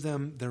gave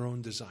them their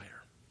own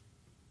desire.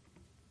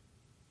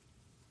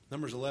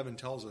 Numbers 11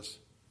 tells us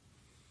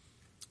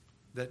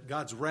that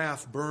God's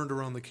wrath burned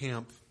around the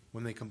camp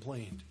when they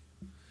complained.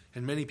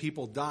 And many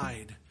people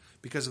died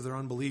because of their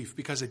unbelief,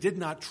 because they did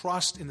not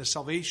trust in the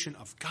salvation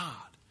of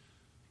God,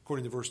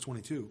 according to verse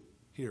 22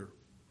 here.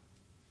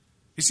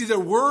 You see, their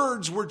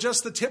words were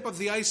just the tip of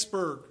the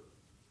iceberg.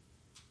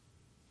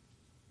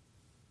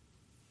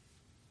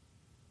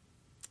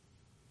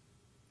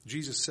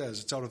 Jesus says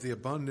it's out of the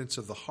abundance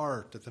of the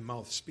heart that the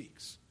mouth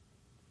speaks.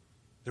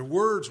 Their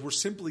words were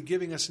simply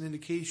giving us an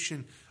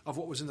indication of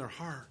what was in their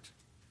heart.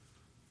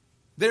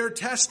 Their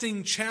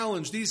testing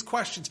challenge, these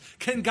questions.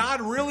 Can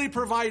God really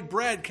provide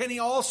bread? Can he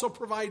also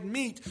provide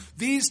meat?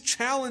 These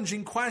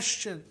challenging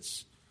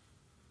questions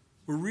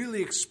were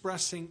really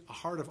expressing a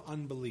heart of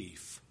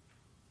unbelief.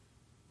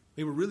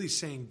 They were really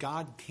saying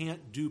God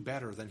can't do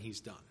better than he's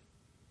done.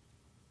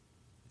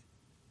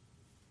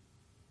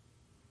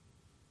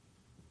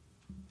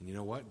 And you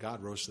know what?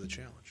 God rose to the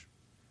challenge.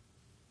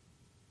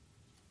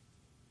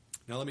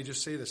 Now let me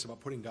just say this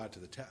about putting God to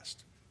the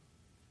test.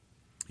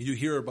 You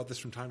hear about this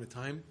from time to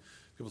time.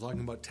 People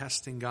talking about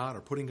testing God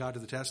or putting God to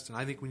the test. And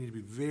I think we need to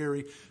be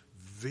very,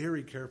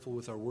 very careful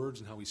with our words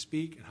and how we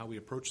speak and how we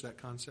approach that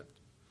concept.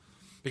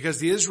 Because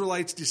the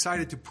Israelites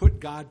decided to put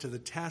God to the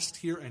test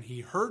here, and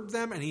he heard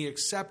them and he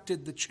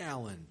accepted the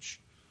challenge.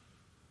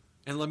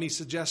 And let me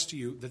suggest to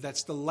you that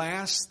that's the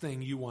last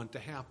thing you want to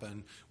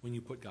happen when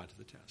you put God to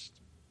the test.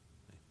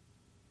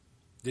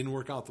 Didn't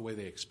work out the way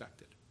they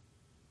expected.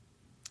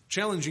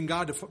 Challenging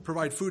God to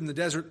provide food in the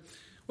desert.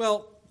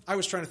 Well, I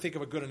was trying to think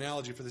of a good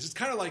analogy for this. It's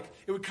kind of like,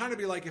 it would kind of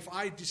be like if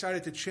I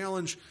decided to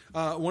challenge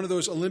one of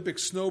those Olympic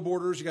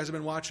snowboarders. You guys have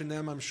been watching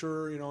them, I'm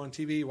sure, on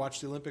TV. You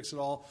watch the Olympics at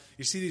all.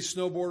 You see these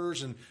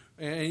snowboarders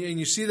and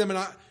you see them,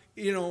 and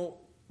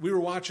we were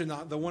watching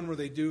the one where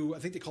they do, I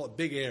think they call it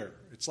big air.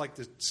 It's like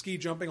the ski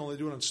jumping, only they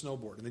do it on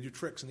snowboard, and they do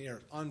tricks in the air.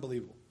 It's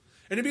unbelievable.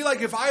 And it'd be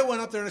like if I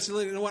went up there and I said,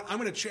 you know what, I'm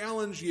going to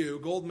challenge you,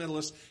 gold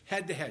medalist,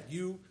 head to head.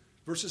 You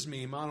versus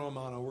me, mano a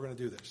mano, we're going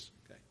to do this.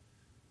 Okay.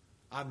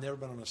 I've never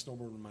been on a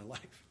snowboard in my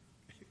life.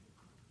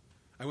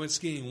 I went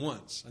skiing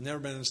once. I've never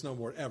been on a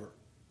snowboard ever.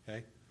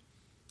 Okay.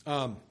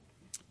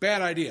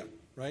 Bad idea,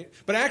 right?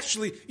 But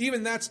actually,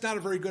 even that's not a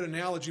very good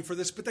analogy for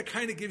this, but that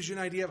kind of gives you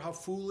an idea of how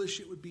foolish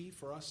it would be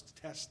for us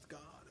to test God,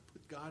 to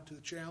put God to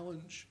the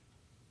challenge.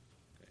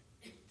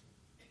 Okay.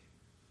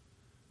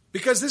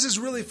 Because this is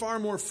really far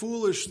more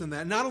foolish than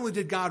that. Not only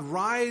did God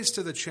rise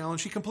to the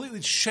challenge, he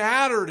completely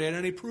shattered it,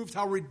 and he proved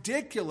how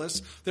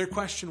ridiculous their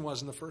question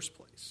was in the first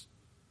place.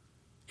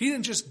 He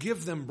didn't just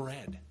give them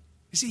bread.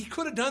 You see, he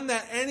could have done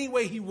that any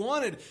way he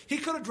wanted. He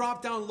could have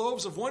dropped down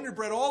loaves of Wonder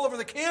Bread all over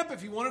the camp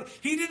if he wanted.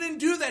 He didn't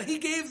do that. He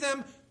gave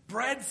them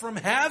bread from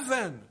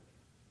heaven.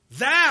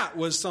 That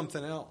was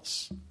something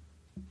else.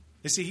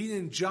 You see, he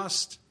didn't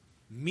just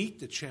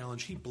meet the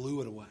challenge. He blew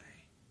it away.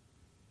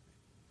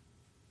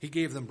 He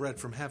gave them bread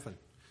from heaven.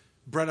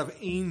 Bread of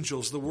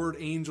angels. The word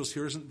angels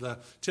here isn't the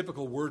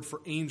typical word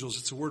for angels.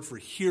 It's a word for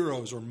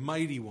heroes or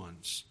mighty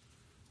ones.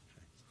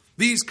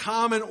 These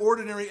common,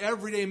 ordinary,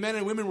 everyday men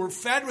and women were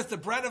fed with the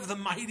bread of the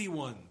mighty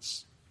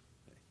ones.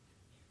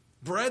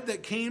 Bread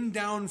that came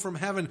down from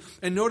heaven.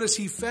 And notice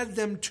he fed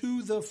them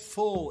to the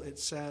full, it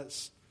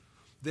says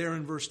there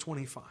in verse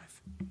 25.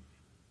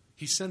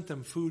 He sent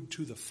them food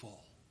to the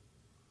full.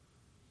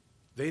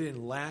 They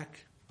didn't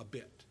lack a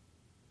bit.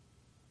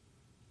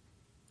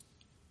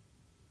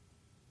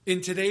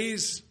 In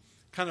today's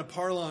kind of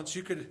parlance,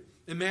 you could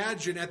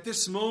imagine at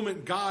this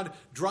moment God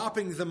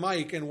dropping the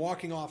mic and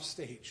walking off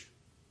stage.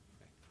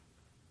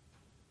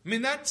 I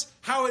mean, that's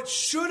how it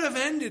should have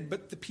ended,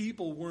 but the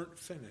people weren't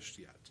finished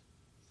yet.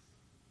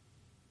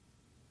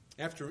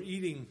 After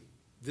eating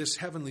this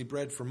heavenly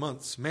bread for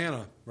months,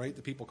 manna, right,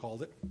 the people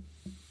called it,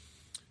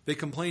 they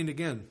complained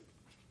again.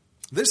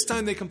 This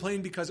time they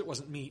complained because it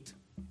wasn't meat.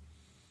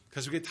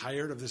 Because we get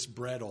tired of this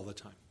bread all the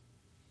time.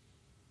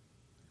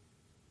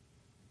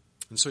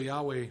 And so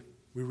Yahweh,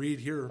 we read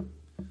here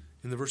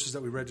in the verses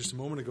that we read just a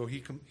moment ago,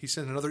 he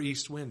sent another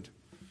east wind.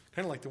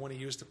 Kind of like the one he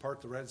used to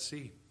part the Red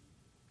Sea.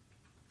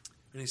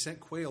 And he sent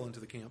quail into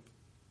the camp.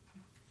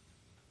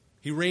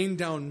 He rained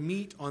down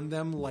meat on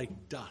them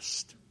like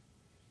dust.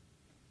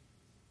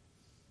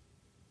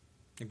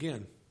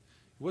 Again,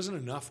 it wasn't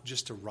enough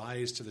just to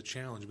rise to the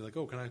challenge and be like,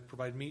 oh, can I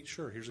provide meat?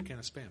 Sure, here's a can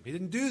of Spam. He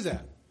didn't do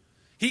that.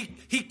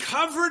 He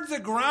covered the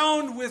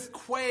ground with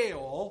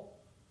quail.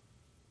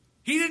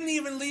 He didn't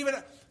even leave it.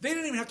 They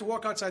didn't even have to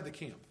walk outside the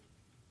camp.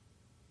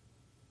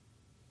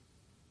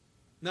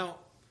 Now,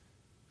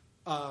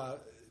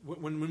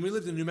 when we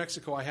lived in New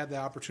Mexico, I had the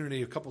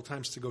opportunity a couple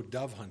times to go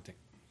dove hunting.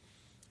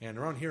 And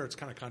around here, it's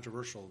kind of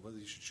controversial whether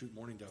you should shoot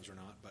mourning doves or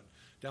not. But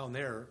down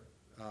there,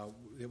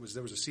 there was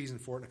a season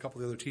for it, and a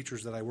couple of the other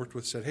teachers that I worked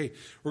with said, hey,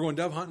 we're going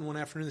dove hunting one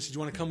afternoon. They said, do you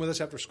want to come with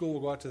us after school?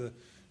 We'll go out to the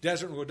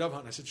desert and we'll go dove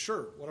hunting. I said,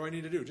 sure. What do I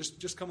need to do?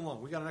 Just come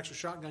along. We got an extra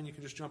shotgun. You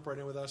can just jump right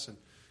in with us,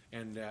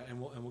 and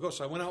we'll go.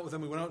 So I went out with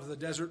them. We went out to the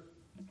desert,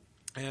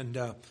 and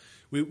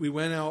we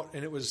went out,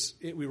 and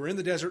we were in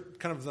the desert,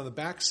 kind of on the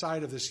back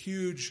side of this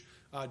huge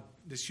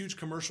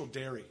commercial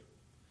dairy.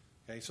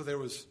 Okay, so there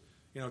was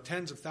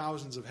tens of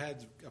thousands of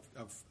heads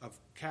of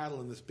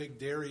cattle in this big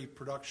dairy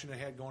production they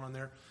had going on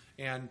there,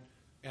 and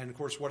of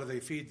course, what do they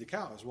feed the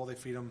cows? Well, they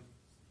feed them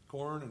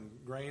corn and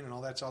grain and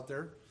all that's out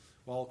there.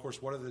 Well, of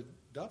course, what do the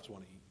doves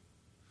want to eat?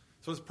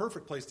 So it's a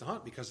perfect place to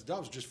hunt because the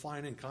doves are just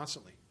flying in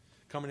constantly,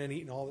 coming in,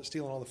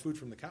 stealing all the food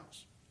from the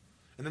cows.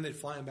 And then they'd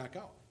fly them back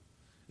out.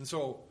 And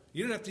so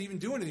you didn't have to even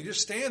do anything. You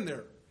just stand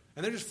there.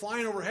 And they're just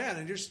flying overhead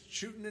and just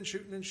shooting and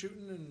shooting and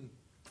shooting. And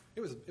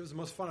it was the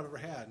most fun I've ever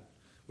had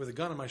with a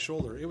gun on my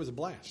shoulder. It was a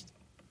blast.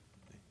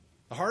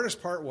 The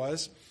hardest part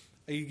was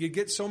you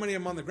get so many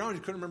of them on the ground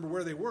you couldn't remember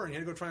where they were. And you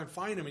had to go try and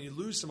find them. And you'd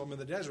lose some of them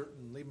in the desert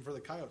and leave them for the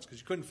coyotes because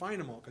you couldn't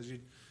find them all because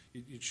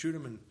you'd shoot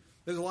them. And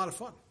it was a lot of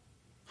fun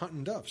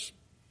hunting doves.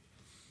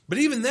 But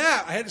even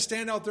that, I had to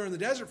stand out there in the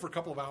desert for a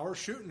couple of hours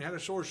shooting. Had a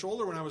sore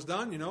shoulder when I was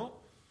done,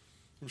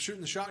 from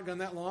shooting the shotgun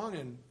that long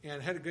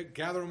and had to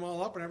gather them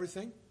all up and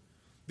everything.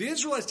 The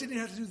Israelites didn't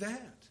have to do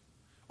that.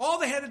 All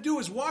they had to do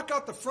was walk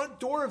out the front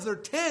door of their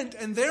tent,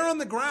 and there on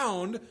the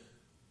ground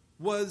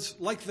was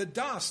like the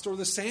dust or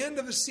the sand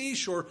of the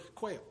seashore,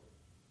 quail.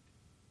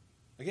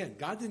 Again,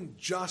 God didn't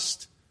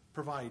just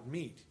provide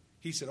meat.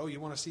 He said, oh, you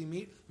want to see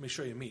meat? Let me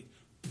show you meat.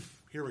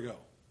 Here we go.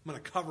 I'm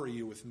going to cover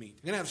you with meat.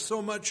 You're going to have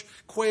so much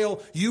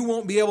quail, you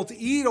won't be able to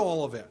eat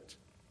all of it.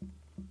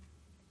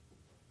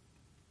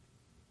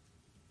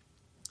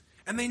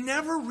 And they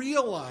never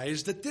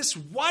realized that this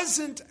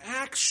wasn't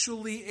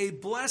actually a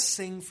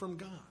blessing from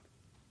God.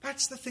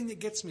 That's the thing that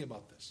gets me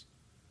about this.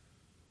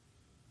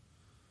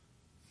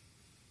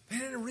 They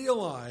didn't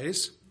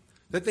realize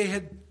that they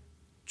had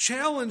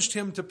challenged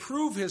him to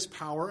prove his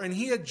power, and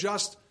he had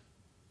just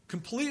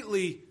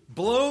completely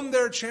blown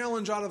their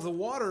challenge out of the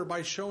water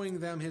by showing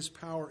them his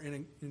power in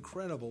an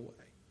incredible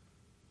way.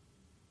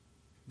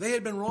 They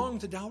had been wrong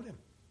to doubt him.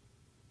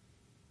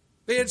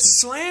 They had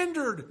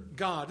slandered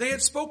God. They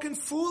had spoken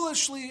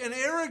foolishly and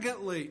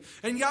arrogantly.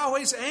 And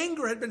Yahweh's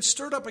anger had been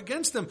stirred up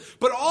against them.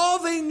 But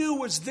all they knew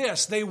was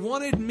this. They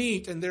wanted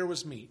meat, and there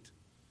was meat.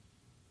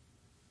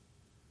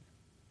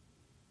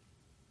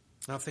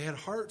 Now, if they had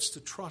hearts to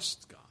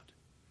trust God,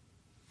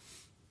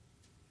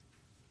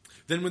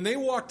 then when they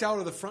walked out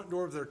of the front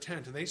door of their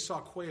tent and they saw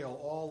quail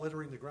all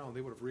littering the ground,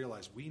 they would have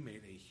realized we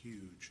made a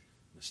huge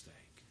mistake.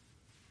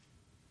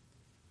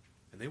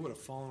 And they would have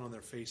fallen on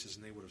their faces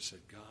and they would have said,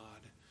 God,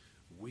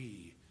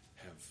 we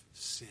have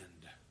sinned.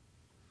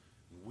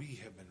 We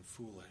have been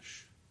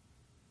foolish.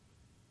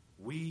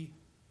 We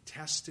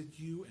tested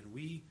you and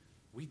we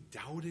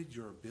doubted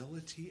your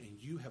ability, and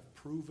you have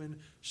proven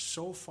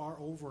so far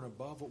over and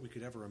above what we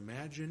could ever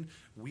imagine.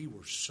 We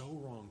were so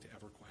wrong to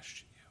ever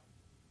question you.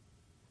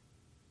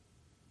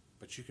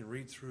 But you can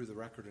read through the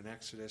record in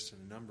Exodus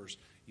and Numbers.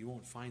 You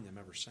won't find them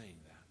ever saying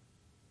that.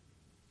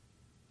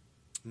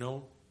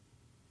 No.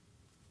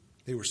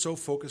 They were so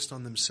focused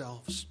on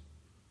themselves.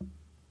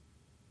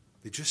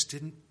 They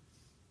didn't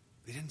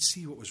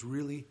see what was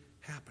really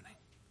happening.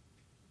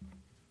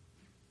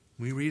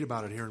 We read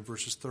about it here in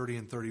verses 30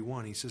 and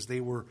 31. He says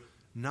they were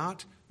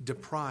not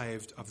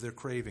deprived of their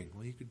craving.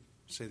 Well, you could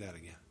say that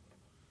again.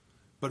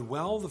 But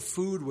while the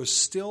food was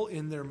still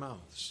in their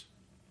mouths,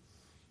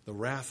 the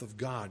wrath of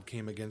God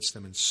came against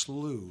them and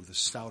slew the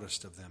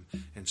stoutest of them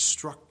and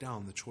struck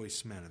down the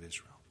choice men of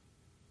Israel.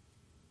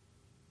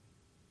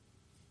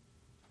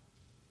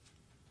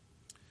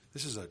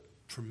 This is a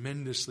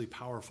tremendously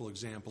powerful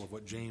example of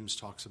what James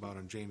talks about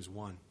in James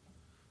 1.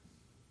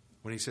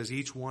 When he says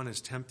each one is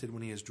tempted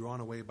when he is drawn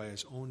away by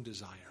his own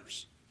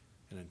desires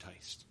and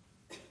enticed.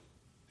 They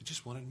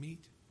just wanted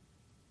meat.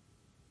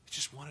 They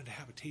just wanted to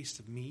have a taste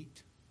of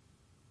meat.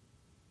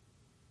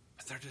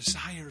 But their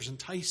desires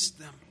enticed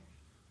them.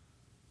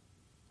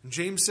 And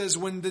James says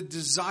when the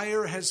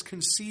desire has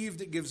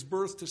conceived, it gives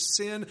birth to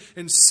sin.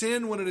 And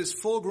sin, when it is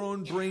full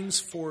grown, brings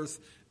forth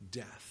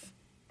death.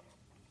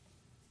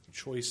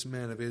 choice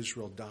men of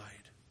Israel died.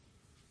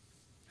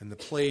 And the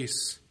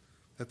place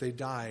that they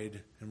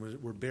died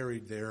and were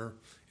buried there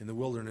in the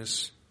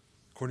wilderness,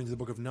 according to the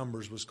book of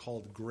Numbers, was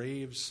called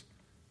graves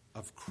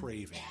of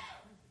craving.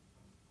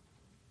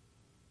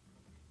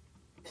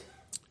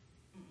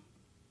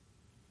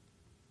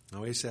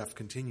 Now Asaph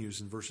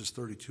continues in verses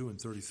 32 and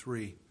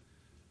 33,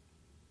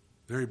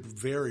 very,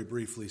 very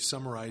briefly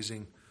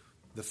summarizing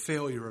the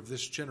failure of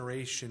this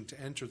generation to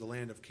enter the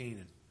land of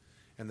Canaan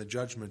and the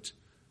judgment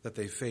that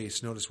they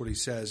face. Notice what he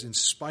says. In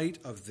spite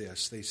of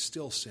this, they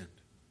still sinned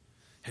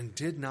and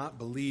did not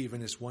believe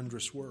in his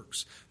wondrous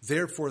works.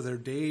 Therefore, their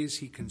days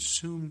he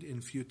consumed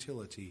in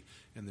futility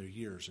and their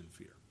years in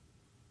fear.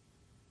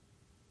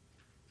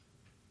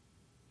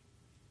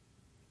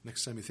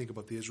 Next time you think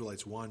about the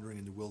Israelites wandering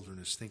in the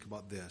wilderness, think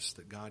about this,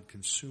 that God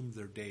consumed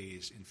their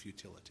days in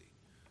futility.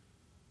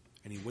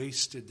 And he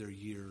wasted their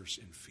years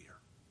in fear.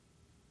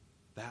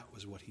 That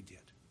was what he did.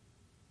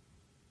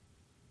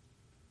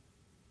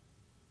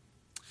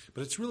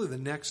 But it's really the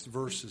next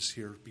verses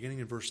here, beginning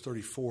in verse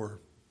 34,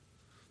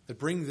 that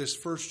bring this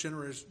first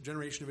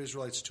generation of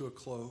Israelites to a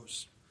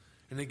close.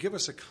 And they give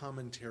us a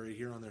commentary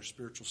here on their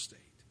spiritual state.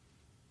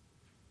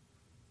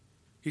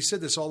 He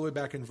said this all the way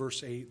back in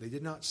verse 8. They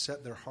did not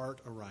set their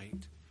heart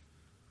aright.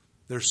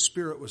 Their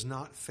spirit was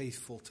not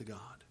faithful to God.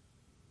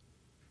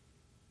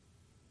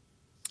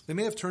 They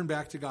may have turned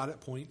back to God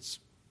at points,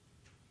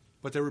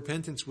 but their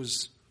repentance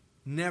was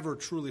never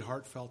truly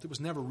heartfelt. It was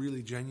never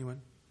really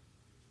genuine.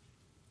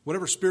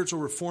 Whatever spiritual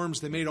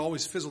reforms they made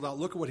always fizzled out.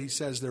 Look at what he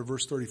says there,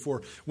 verse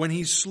 34. When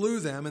he slew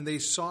them and they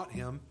sought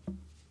him,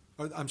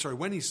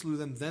 when he slew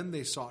them, then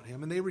they sought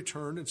him, and they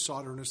returned and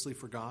sought earnestly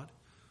for God.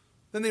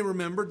 Then they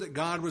remembered that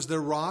God was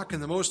their rock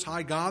and the Most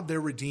High God their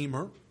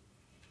Redeemer.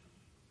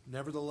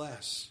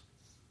 Nevertheless,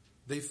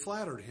 they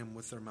flattered him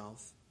with their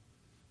mouth,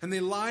 and they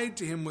lied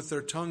to him with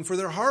their tongue, for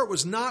their heart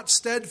was not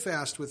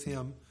steadfast with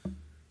him,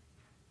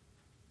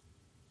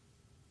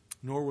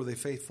 nor were they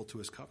faithful to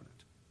his covenant.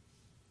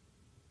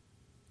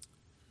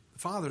 The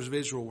fathers of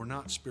Israel were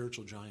not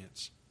spiritual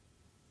giants.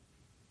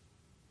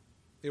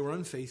 They were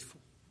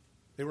unfaithful.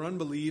 They were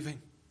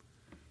unbelieving.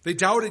 They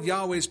doubted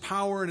Yahweh's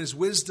power and his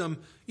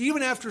wisdom,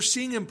 even after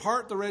seeing him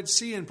part the Red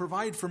Sea and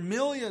provide for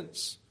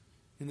millions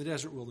in the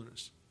desert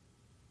wilderness.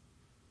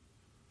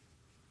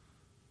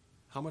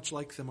 How much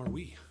like them are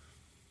we?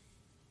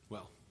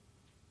 Well,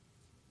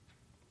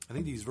 I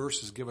think these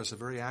verses give us a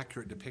very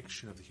accurate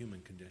depiction of the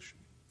human condition.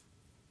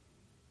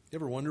 You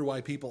ever wonder why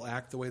people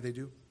act the way they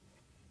do?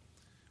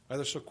 Why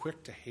they're so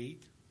quick to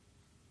hate?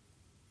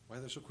 Why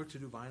they're so quick to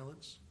do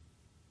violence?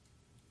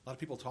 A lot of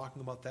people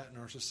talking about that in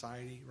our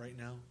society right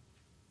now.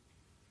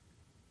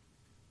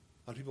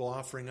 A lot of people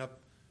offering up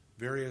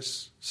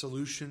various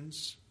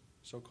solutions,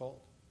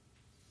 so-called,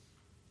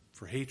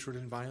 for hatred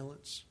and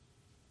violence.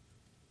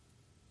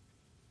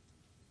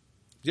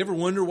 Do you ever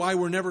wonder why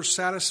we're never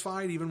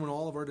satisfied even when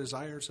all of our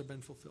desires have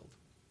been fulfilled?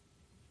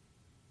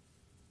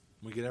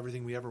 We get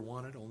everything we ever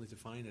wanted only to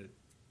find it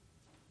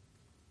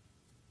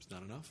it's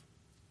not enough.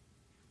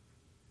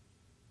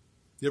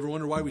 Do you ever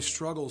wonder why we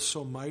struggle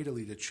so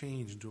mightily to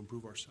change and to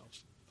improve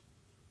ourselves?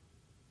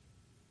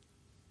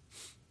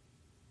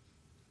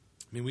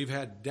 I mean, we've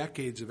had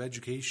decades of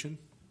education,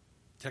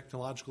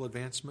 technological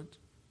advancement,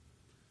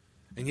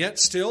 and yet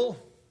still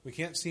we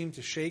can't seem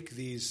to shake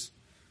these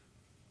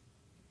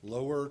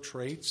lower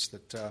traits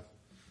that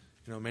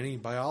many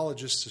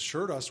biologists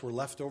assured us were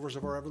leftovers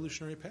of our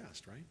evolutionary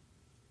past, right?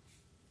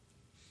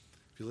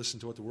 If you listen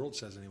to what the world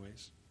says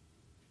anyways.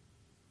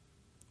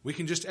 We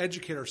can just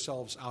educate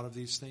ourselves out of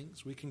these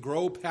things. We can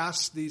grow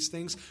past these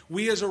things.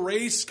 We as a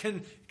race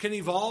can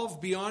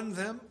evolve beyond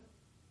them.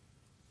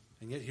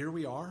 And yet here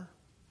we are,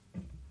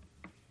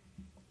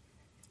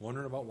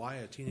 wondering about why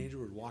a teenager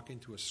would walk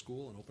into a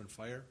school and open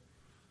fire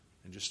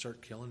and just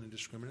start killing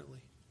indiscriminately.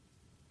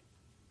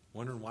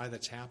 Wondering why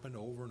that's happened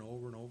over and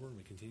over and over, and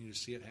we continue to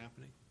see it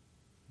happening.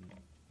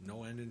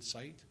 No end in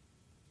sight.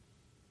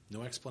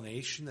 No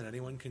explanation that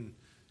anyone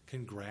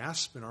can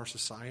grasp in our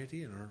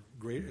society and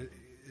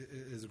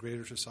as a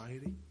greater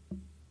society.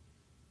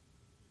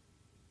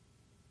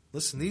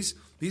 Listen,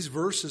 these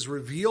verses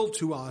reveal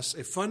to us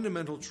a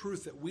fundamental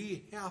truth that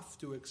we have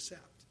to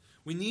accept.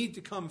 We need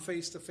to come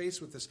face to face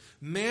with this.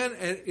 Man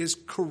is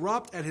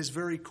corrupt at his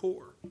very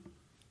core.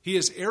 He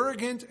is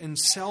arrogant and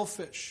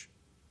selfish.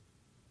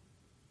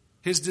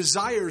 His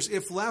desires,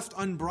 if left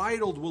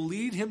unbridled, will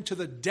lead him to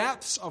the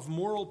depths of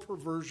moral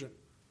perversion.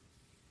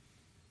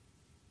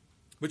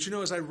 But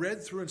as I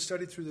read through and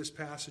studied through this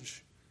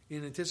passage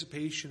in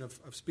anticipation of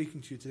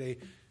speaking to you today,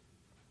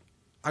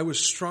 I was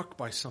struck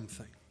by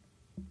something.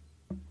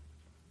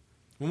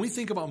 When we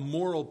think about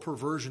moral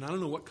perversion, I don't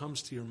know what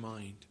comes to your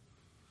mind.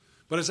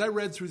 But as I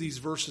read through these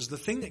verses, the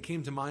thing that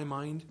came to my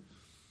mind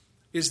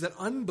is that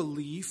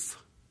unbelief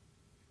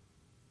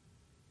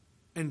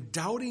and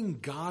doubting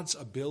God's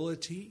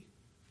ability,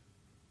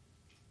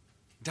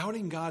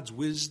 doubting God's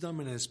wisdom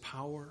and his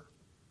power,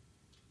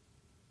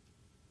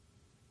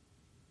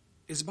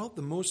 is about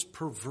the most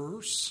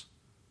perverse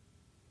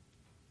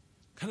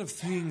kind of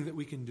thing that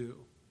we can do.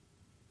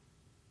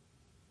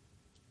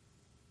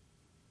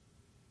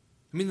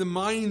 I mean, the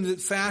mind that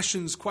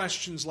fashions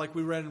questions like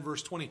we read in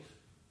verse 20.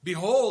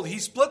 Behold, he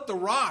split the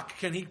rock.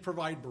 Can he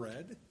provide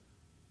bread?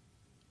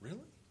 Really?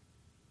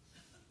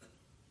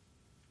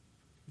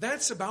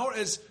 That's about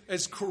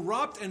as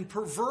corrupt and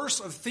perverse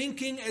of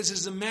thinking as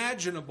is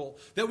imaginable.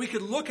 That we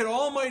could look at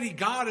Almighty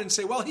God and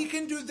say, well, he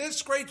can do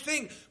this great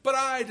thing, but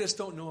I just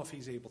don't know if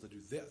he's able to do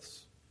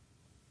this.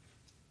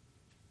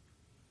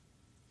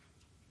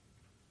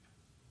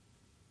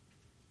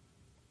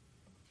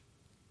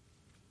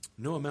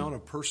 No amount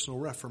of personal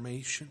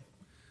reformation,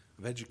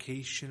 of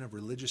education, of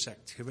religious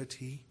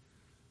activity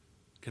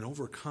can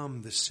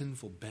overcome the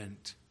sinful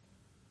bent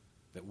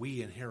that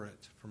we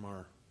inherit from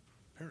our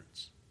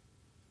parents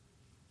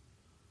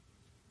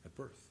at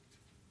birth.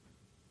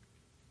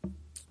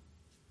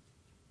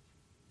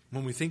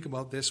 When we think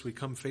about this, we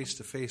come face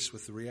to face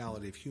with the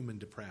reality of human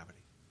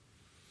depravity.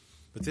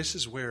 But this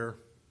is where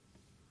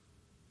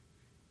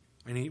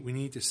we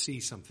need to see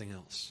something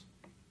else.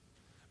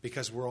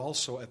 Because we're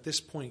also, at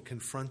this point,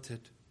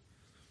 confronted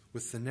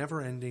with the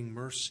never-ending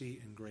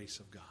mercy and grace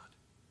of God.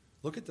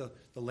 Look at the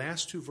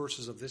last two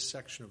verses of this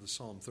section of the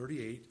Psalm,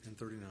 38 and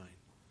 39.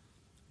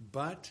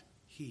 But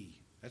he,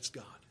 that's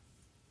God,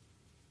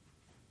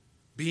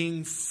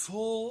 being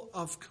full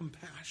of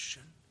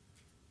compassion,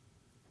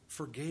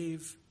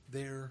 forgave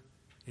their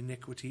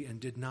iniquity and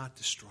did not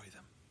destroy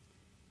them.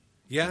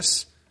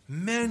 Yes,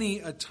 many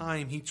a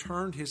time he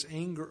turned his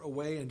anger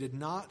away and did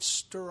not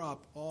stir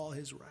up all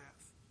his wrath.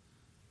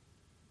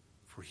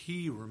 For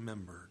he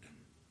remembered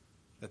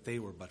that they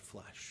were but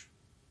flesh,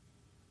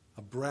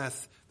 a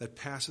breath that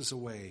passes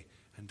away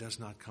and does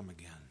not come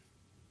again.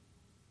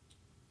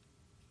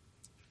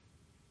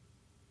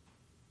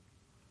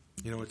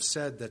 You know, it's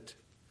said that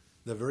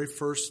the very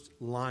first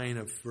line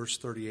of verse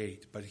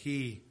 38, but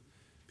he,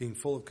 being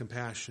full of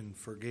compassion,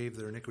 forgave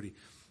their iniquity.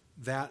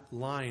 That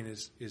line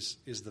is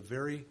the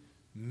very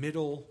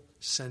middle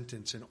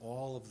sentence in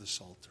all of the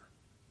Psalter.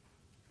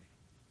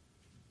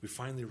 We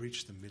finally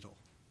reach the middle.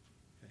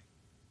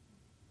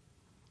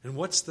 And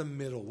what's the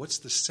middle? What's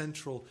the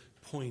central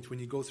point when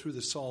you go through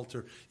the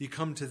Psalter? You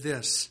come to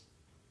this.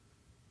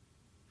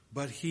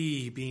 But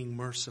he, being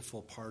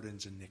merciful,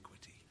 pardons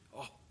iniquity.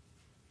 Oh,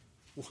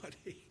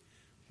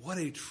 what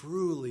a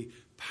truly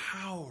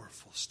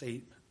powerful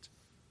statement.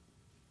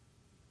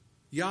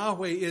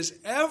 Yahweh is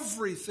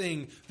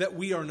everything that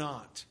we are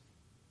not.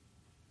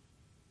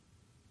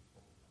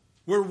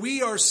 Where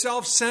we are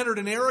self-centered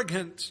and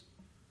arrogant,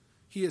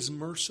 he is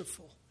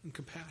merciful and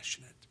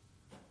compassionate.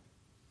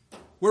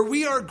 Where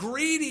we are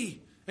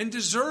greedy and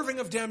deserving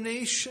of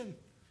damnation,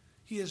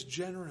 he is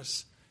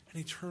generous and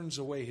he turns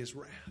away his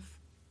wrath.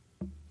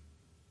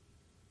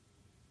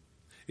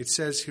 It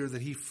says here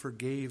that he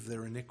forgave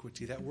their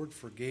iniquity. That word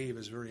forgave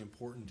is very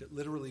important. It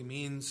literally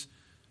means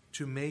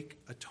to make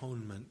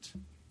atonement.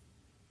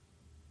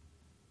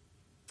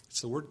 It's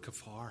the word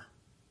kafar.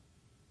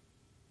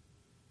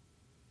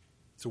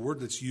 It's a word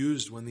that's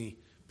used when the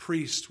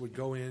priest would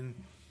go in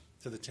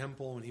to the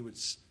temple and he would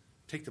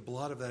take the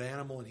blood of that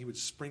animal and he would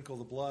sprinkle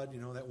the blood,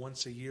 that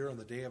once a year on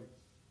the Day of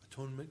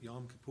Atonement,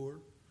 Yom Kippur.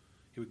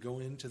 He would go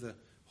into the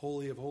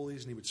Holy of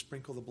Holies and he would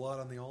sprinkle the blood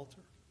on the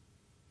altar,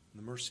 on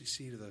the mercy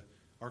seat of the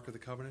Ark of the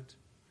Covenant,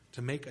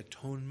 to make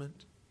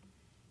atonement,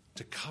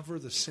 to cover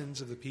the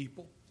sins of the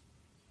people.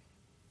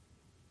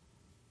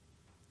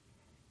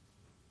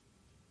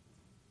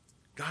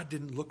 God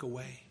didn't look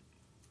away.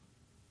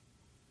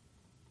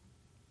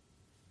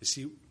 You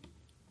see,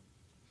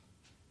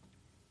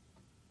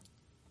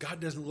 God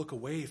doesn't look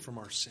away from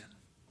our sin.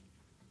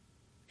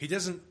 He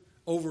doesn't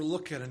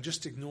overlook it and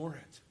just ignore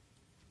it.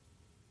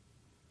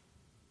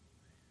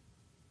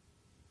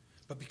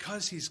 But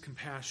because he's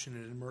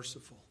compassionate and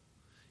merciful,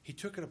 he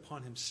took it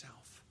upon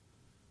himself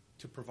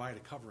to provide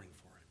a covering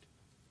for it.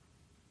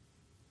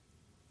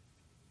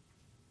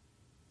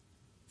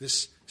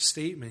 This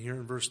statement here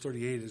in verse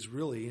 38 is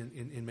really,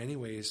 in many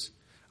ways,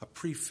 a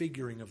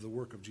prefiguring of the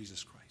work of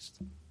Jesus Christ.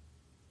 In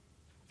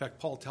fact,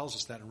 Paul tells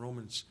us that in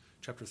Romans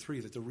chapter 3,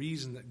 that the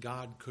reason that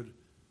God could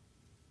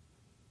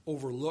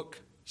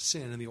overlook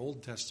sin in the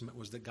Old Testament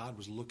was that God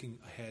was looking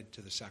ahead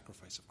to the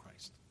sacrifice of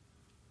Christ.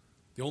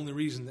 The only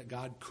reason that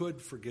God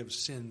could forgive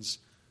sins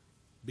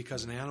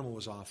because an animal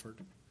was offered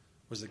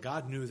was that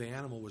God knew the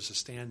animal was a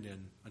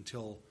stand-in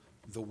until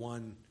the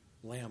one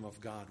Lamb of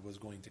God was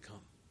going to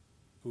come,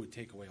 who would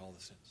take away all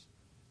the sins.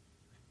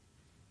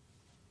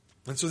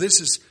 And so this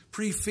is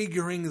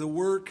prefiguring the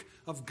work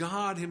of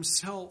God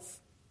himself,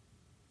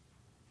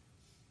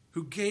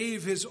 who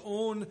gave his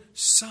own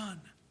Son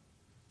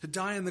to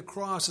die on the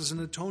cross as an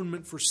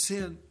atonement for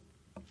sin.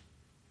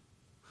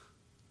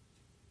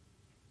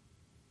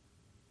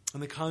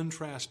 And the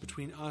contrast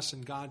between us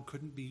and God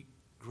couldn't be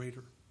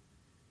greater.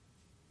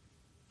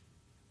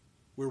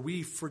 Where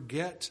we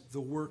forget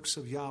the works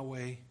of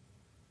Yahweh,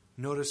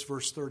 notice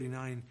verse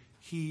 39,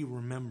 he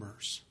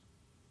remembers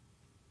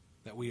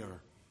that we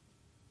are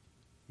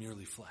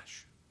merely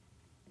flesh.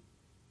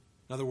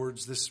 In other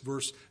words, this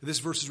verse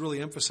is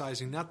really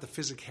emphasizing not the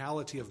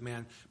physicality of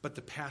man, but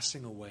the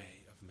passing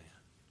away of man.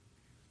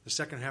 The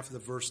second half of the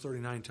verse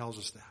 39 tells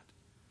us that.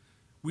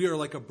 We are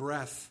like a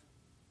breath,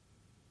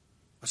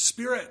 a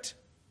spirit.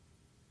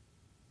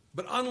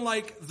 But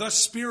unlike the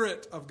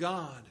Spirit of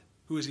God,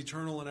 who is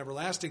eternal and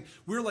everlasting,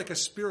 we're like a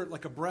spirit,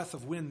 like a breath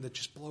of wind that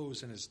just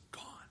blows and is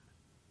gone.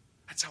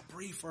 That's how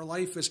brief our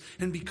life is.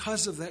 And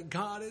because of that,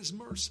 God is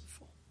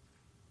merciful.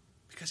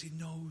 Because He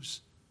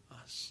knows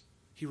us.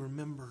 He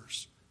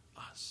remembers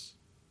us.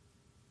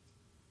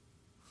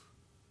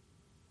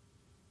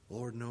 The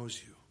Lord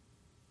knows you.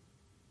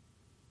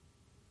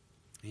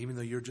 Even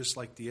though you're just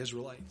like the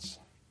Israelites,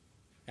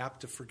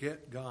 apt to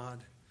forget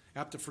God,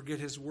 apt to forget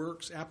His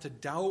works, apt to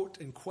doubt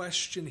and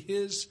question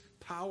His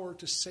power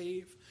to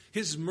save,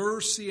 His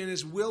mercy and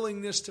His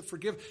willingness to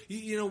forgive.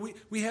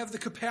 We have the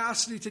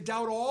capacity to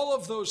doubt all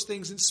of those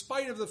things in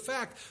spite of the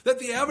fact that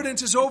the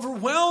evidence is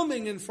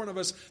overwhelming in front of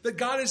us, that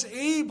God is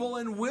able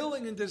and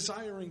willing and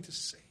desiring to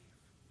save.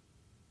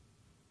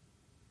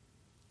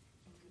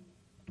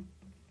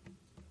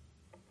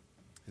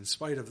 In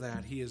spite of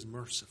that, He is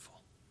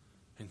merciful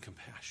and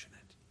compassionate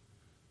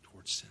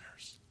towards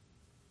sinners.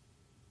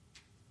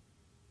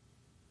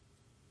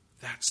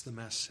 That's the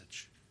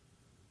message.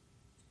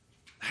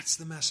 That's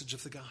the message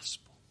of the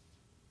gospel.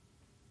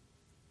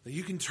 That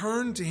you can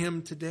turn to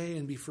Him today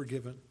and be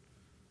forgiven.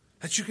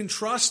 That you can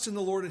trust in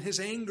the Lord and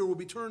His anger will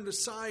be turned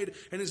aside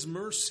and His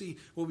mercy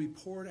will be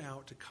poured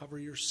out to cover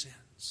your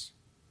sins,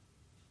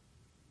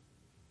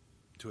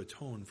 to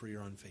atone for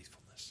your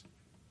unfaithfulness.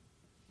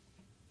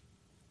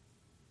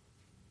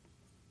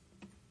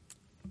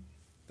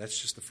 That's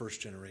just the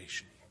first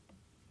generation.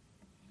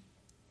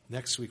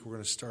 Next week we're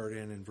going to start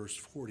in verse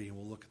 40 and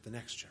we'll look at the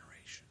next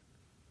generation.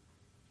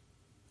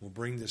 We'll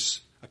bring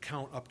this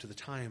account up to the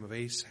time of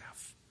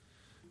Asaph.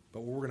 But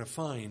what we're going to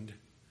find,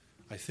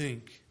 I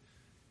think,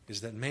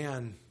 is that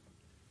man,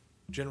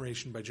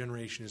 generation by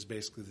generation, is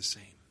basically the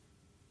same.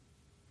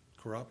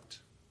 Corrupt,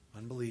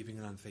 unbelieving,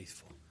 and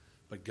unfaithful.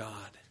 But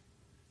God,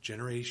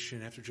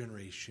 generation after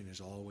generation,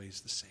 is always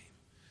the same.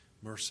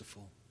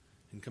 Merciful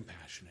and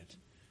compassionate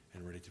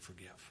and ready to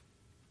forgive.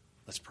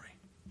 Let's pray.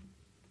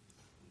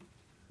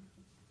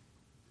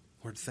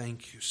 Lord,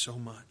 thank you so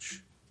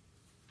much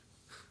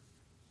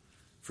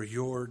for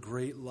your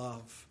great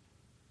love,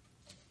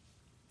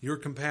 your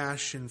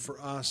compassion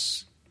for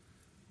us.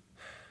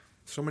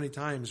 So many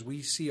times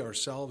we see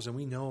ourselves and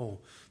we know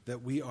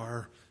that we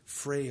are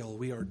frail,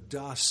 we are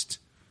dust,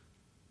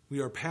 we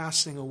are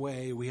passing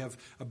away, we have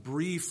a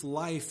brief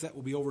life that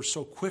will be over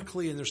so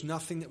quickly and there's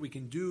nothing that we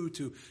can do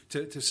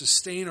to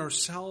sustain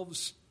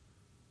ourselves.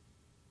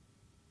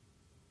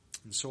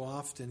 And so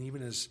often,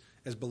 even as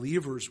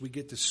believers, we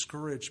get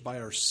discouraged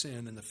by our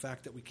sin and the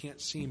fact that we can't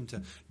seem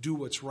to do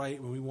what's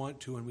right when we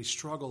want to, and we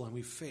struggle and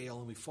we fail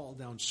and we fall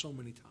down so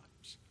many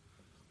times.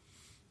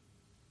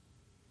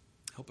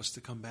 Help us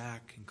to come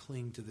back and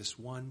cling to this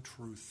one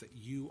truth, that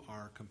you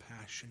are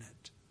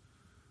compassionate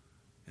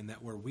and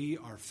that where we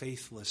are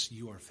faithless,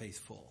 you are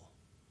faithful.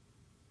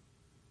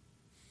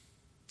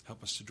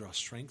 Help us to draw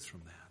strength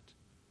from that,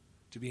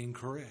 to be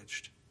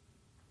encouraged.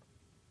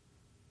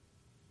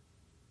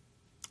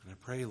 And I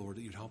pray, Lord,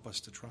 that you'd help us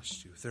to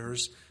trust you. If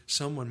there's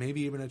someone,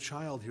 maybe even a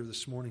child here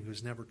this morning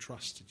who's never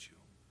trusted you,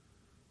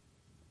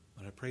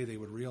 but I pray they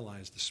would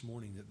realize this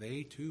morning that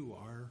they too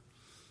are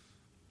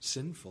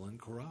sinful and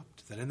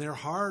corrupt, that in their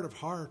heart of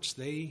hearts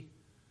they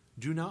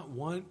do not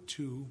want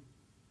to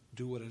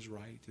do what is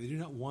right. They do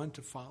not want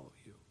to follow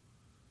you.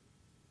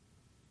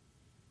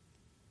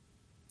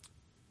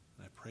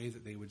 And I pray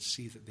that they would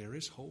see that there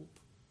is hope,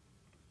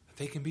 that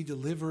they can be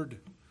delivered,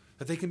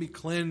 that they can be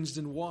cleansed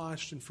and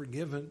washed and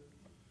forgiven,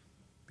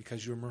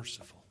 because you're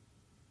merciful.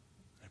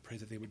 I pray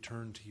that they would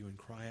turn to you and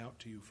cry out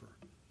to you for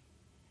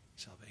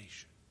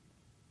salvation.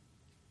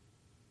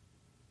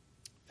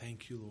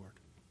 Thank you, Lord,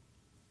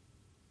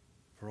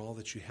 for all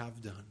that you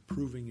have done,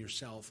 proving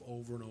yourself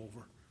over and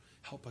over.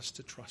 Help us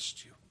to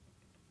trust you.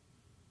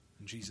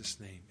 In Jesus'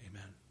 name,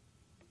 amen.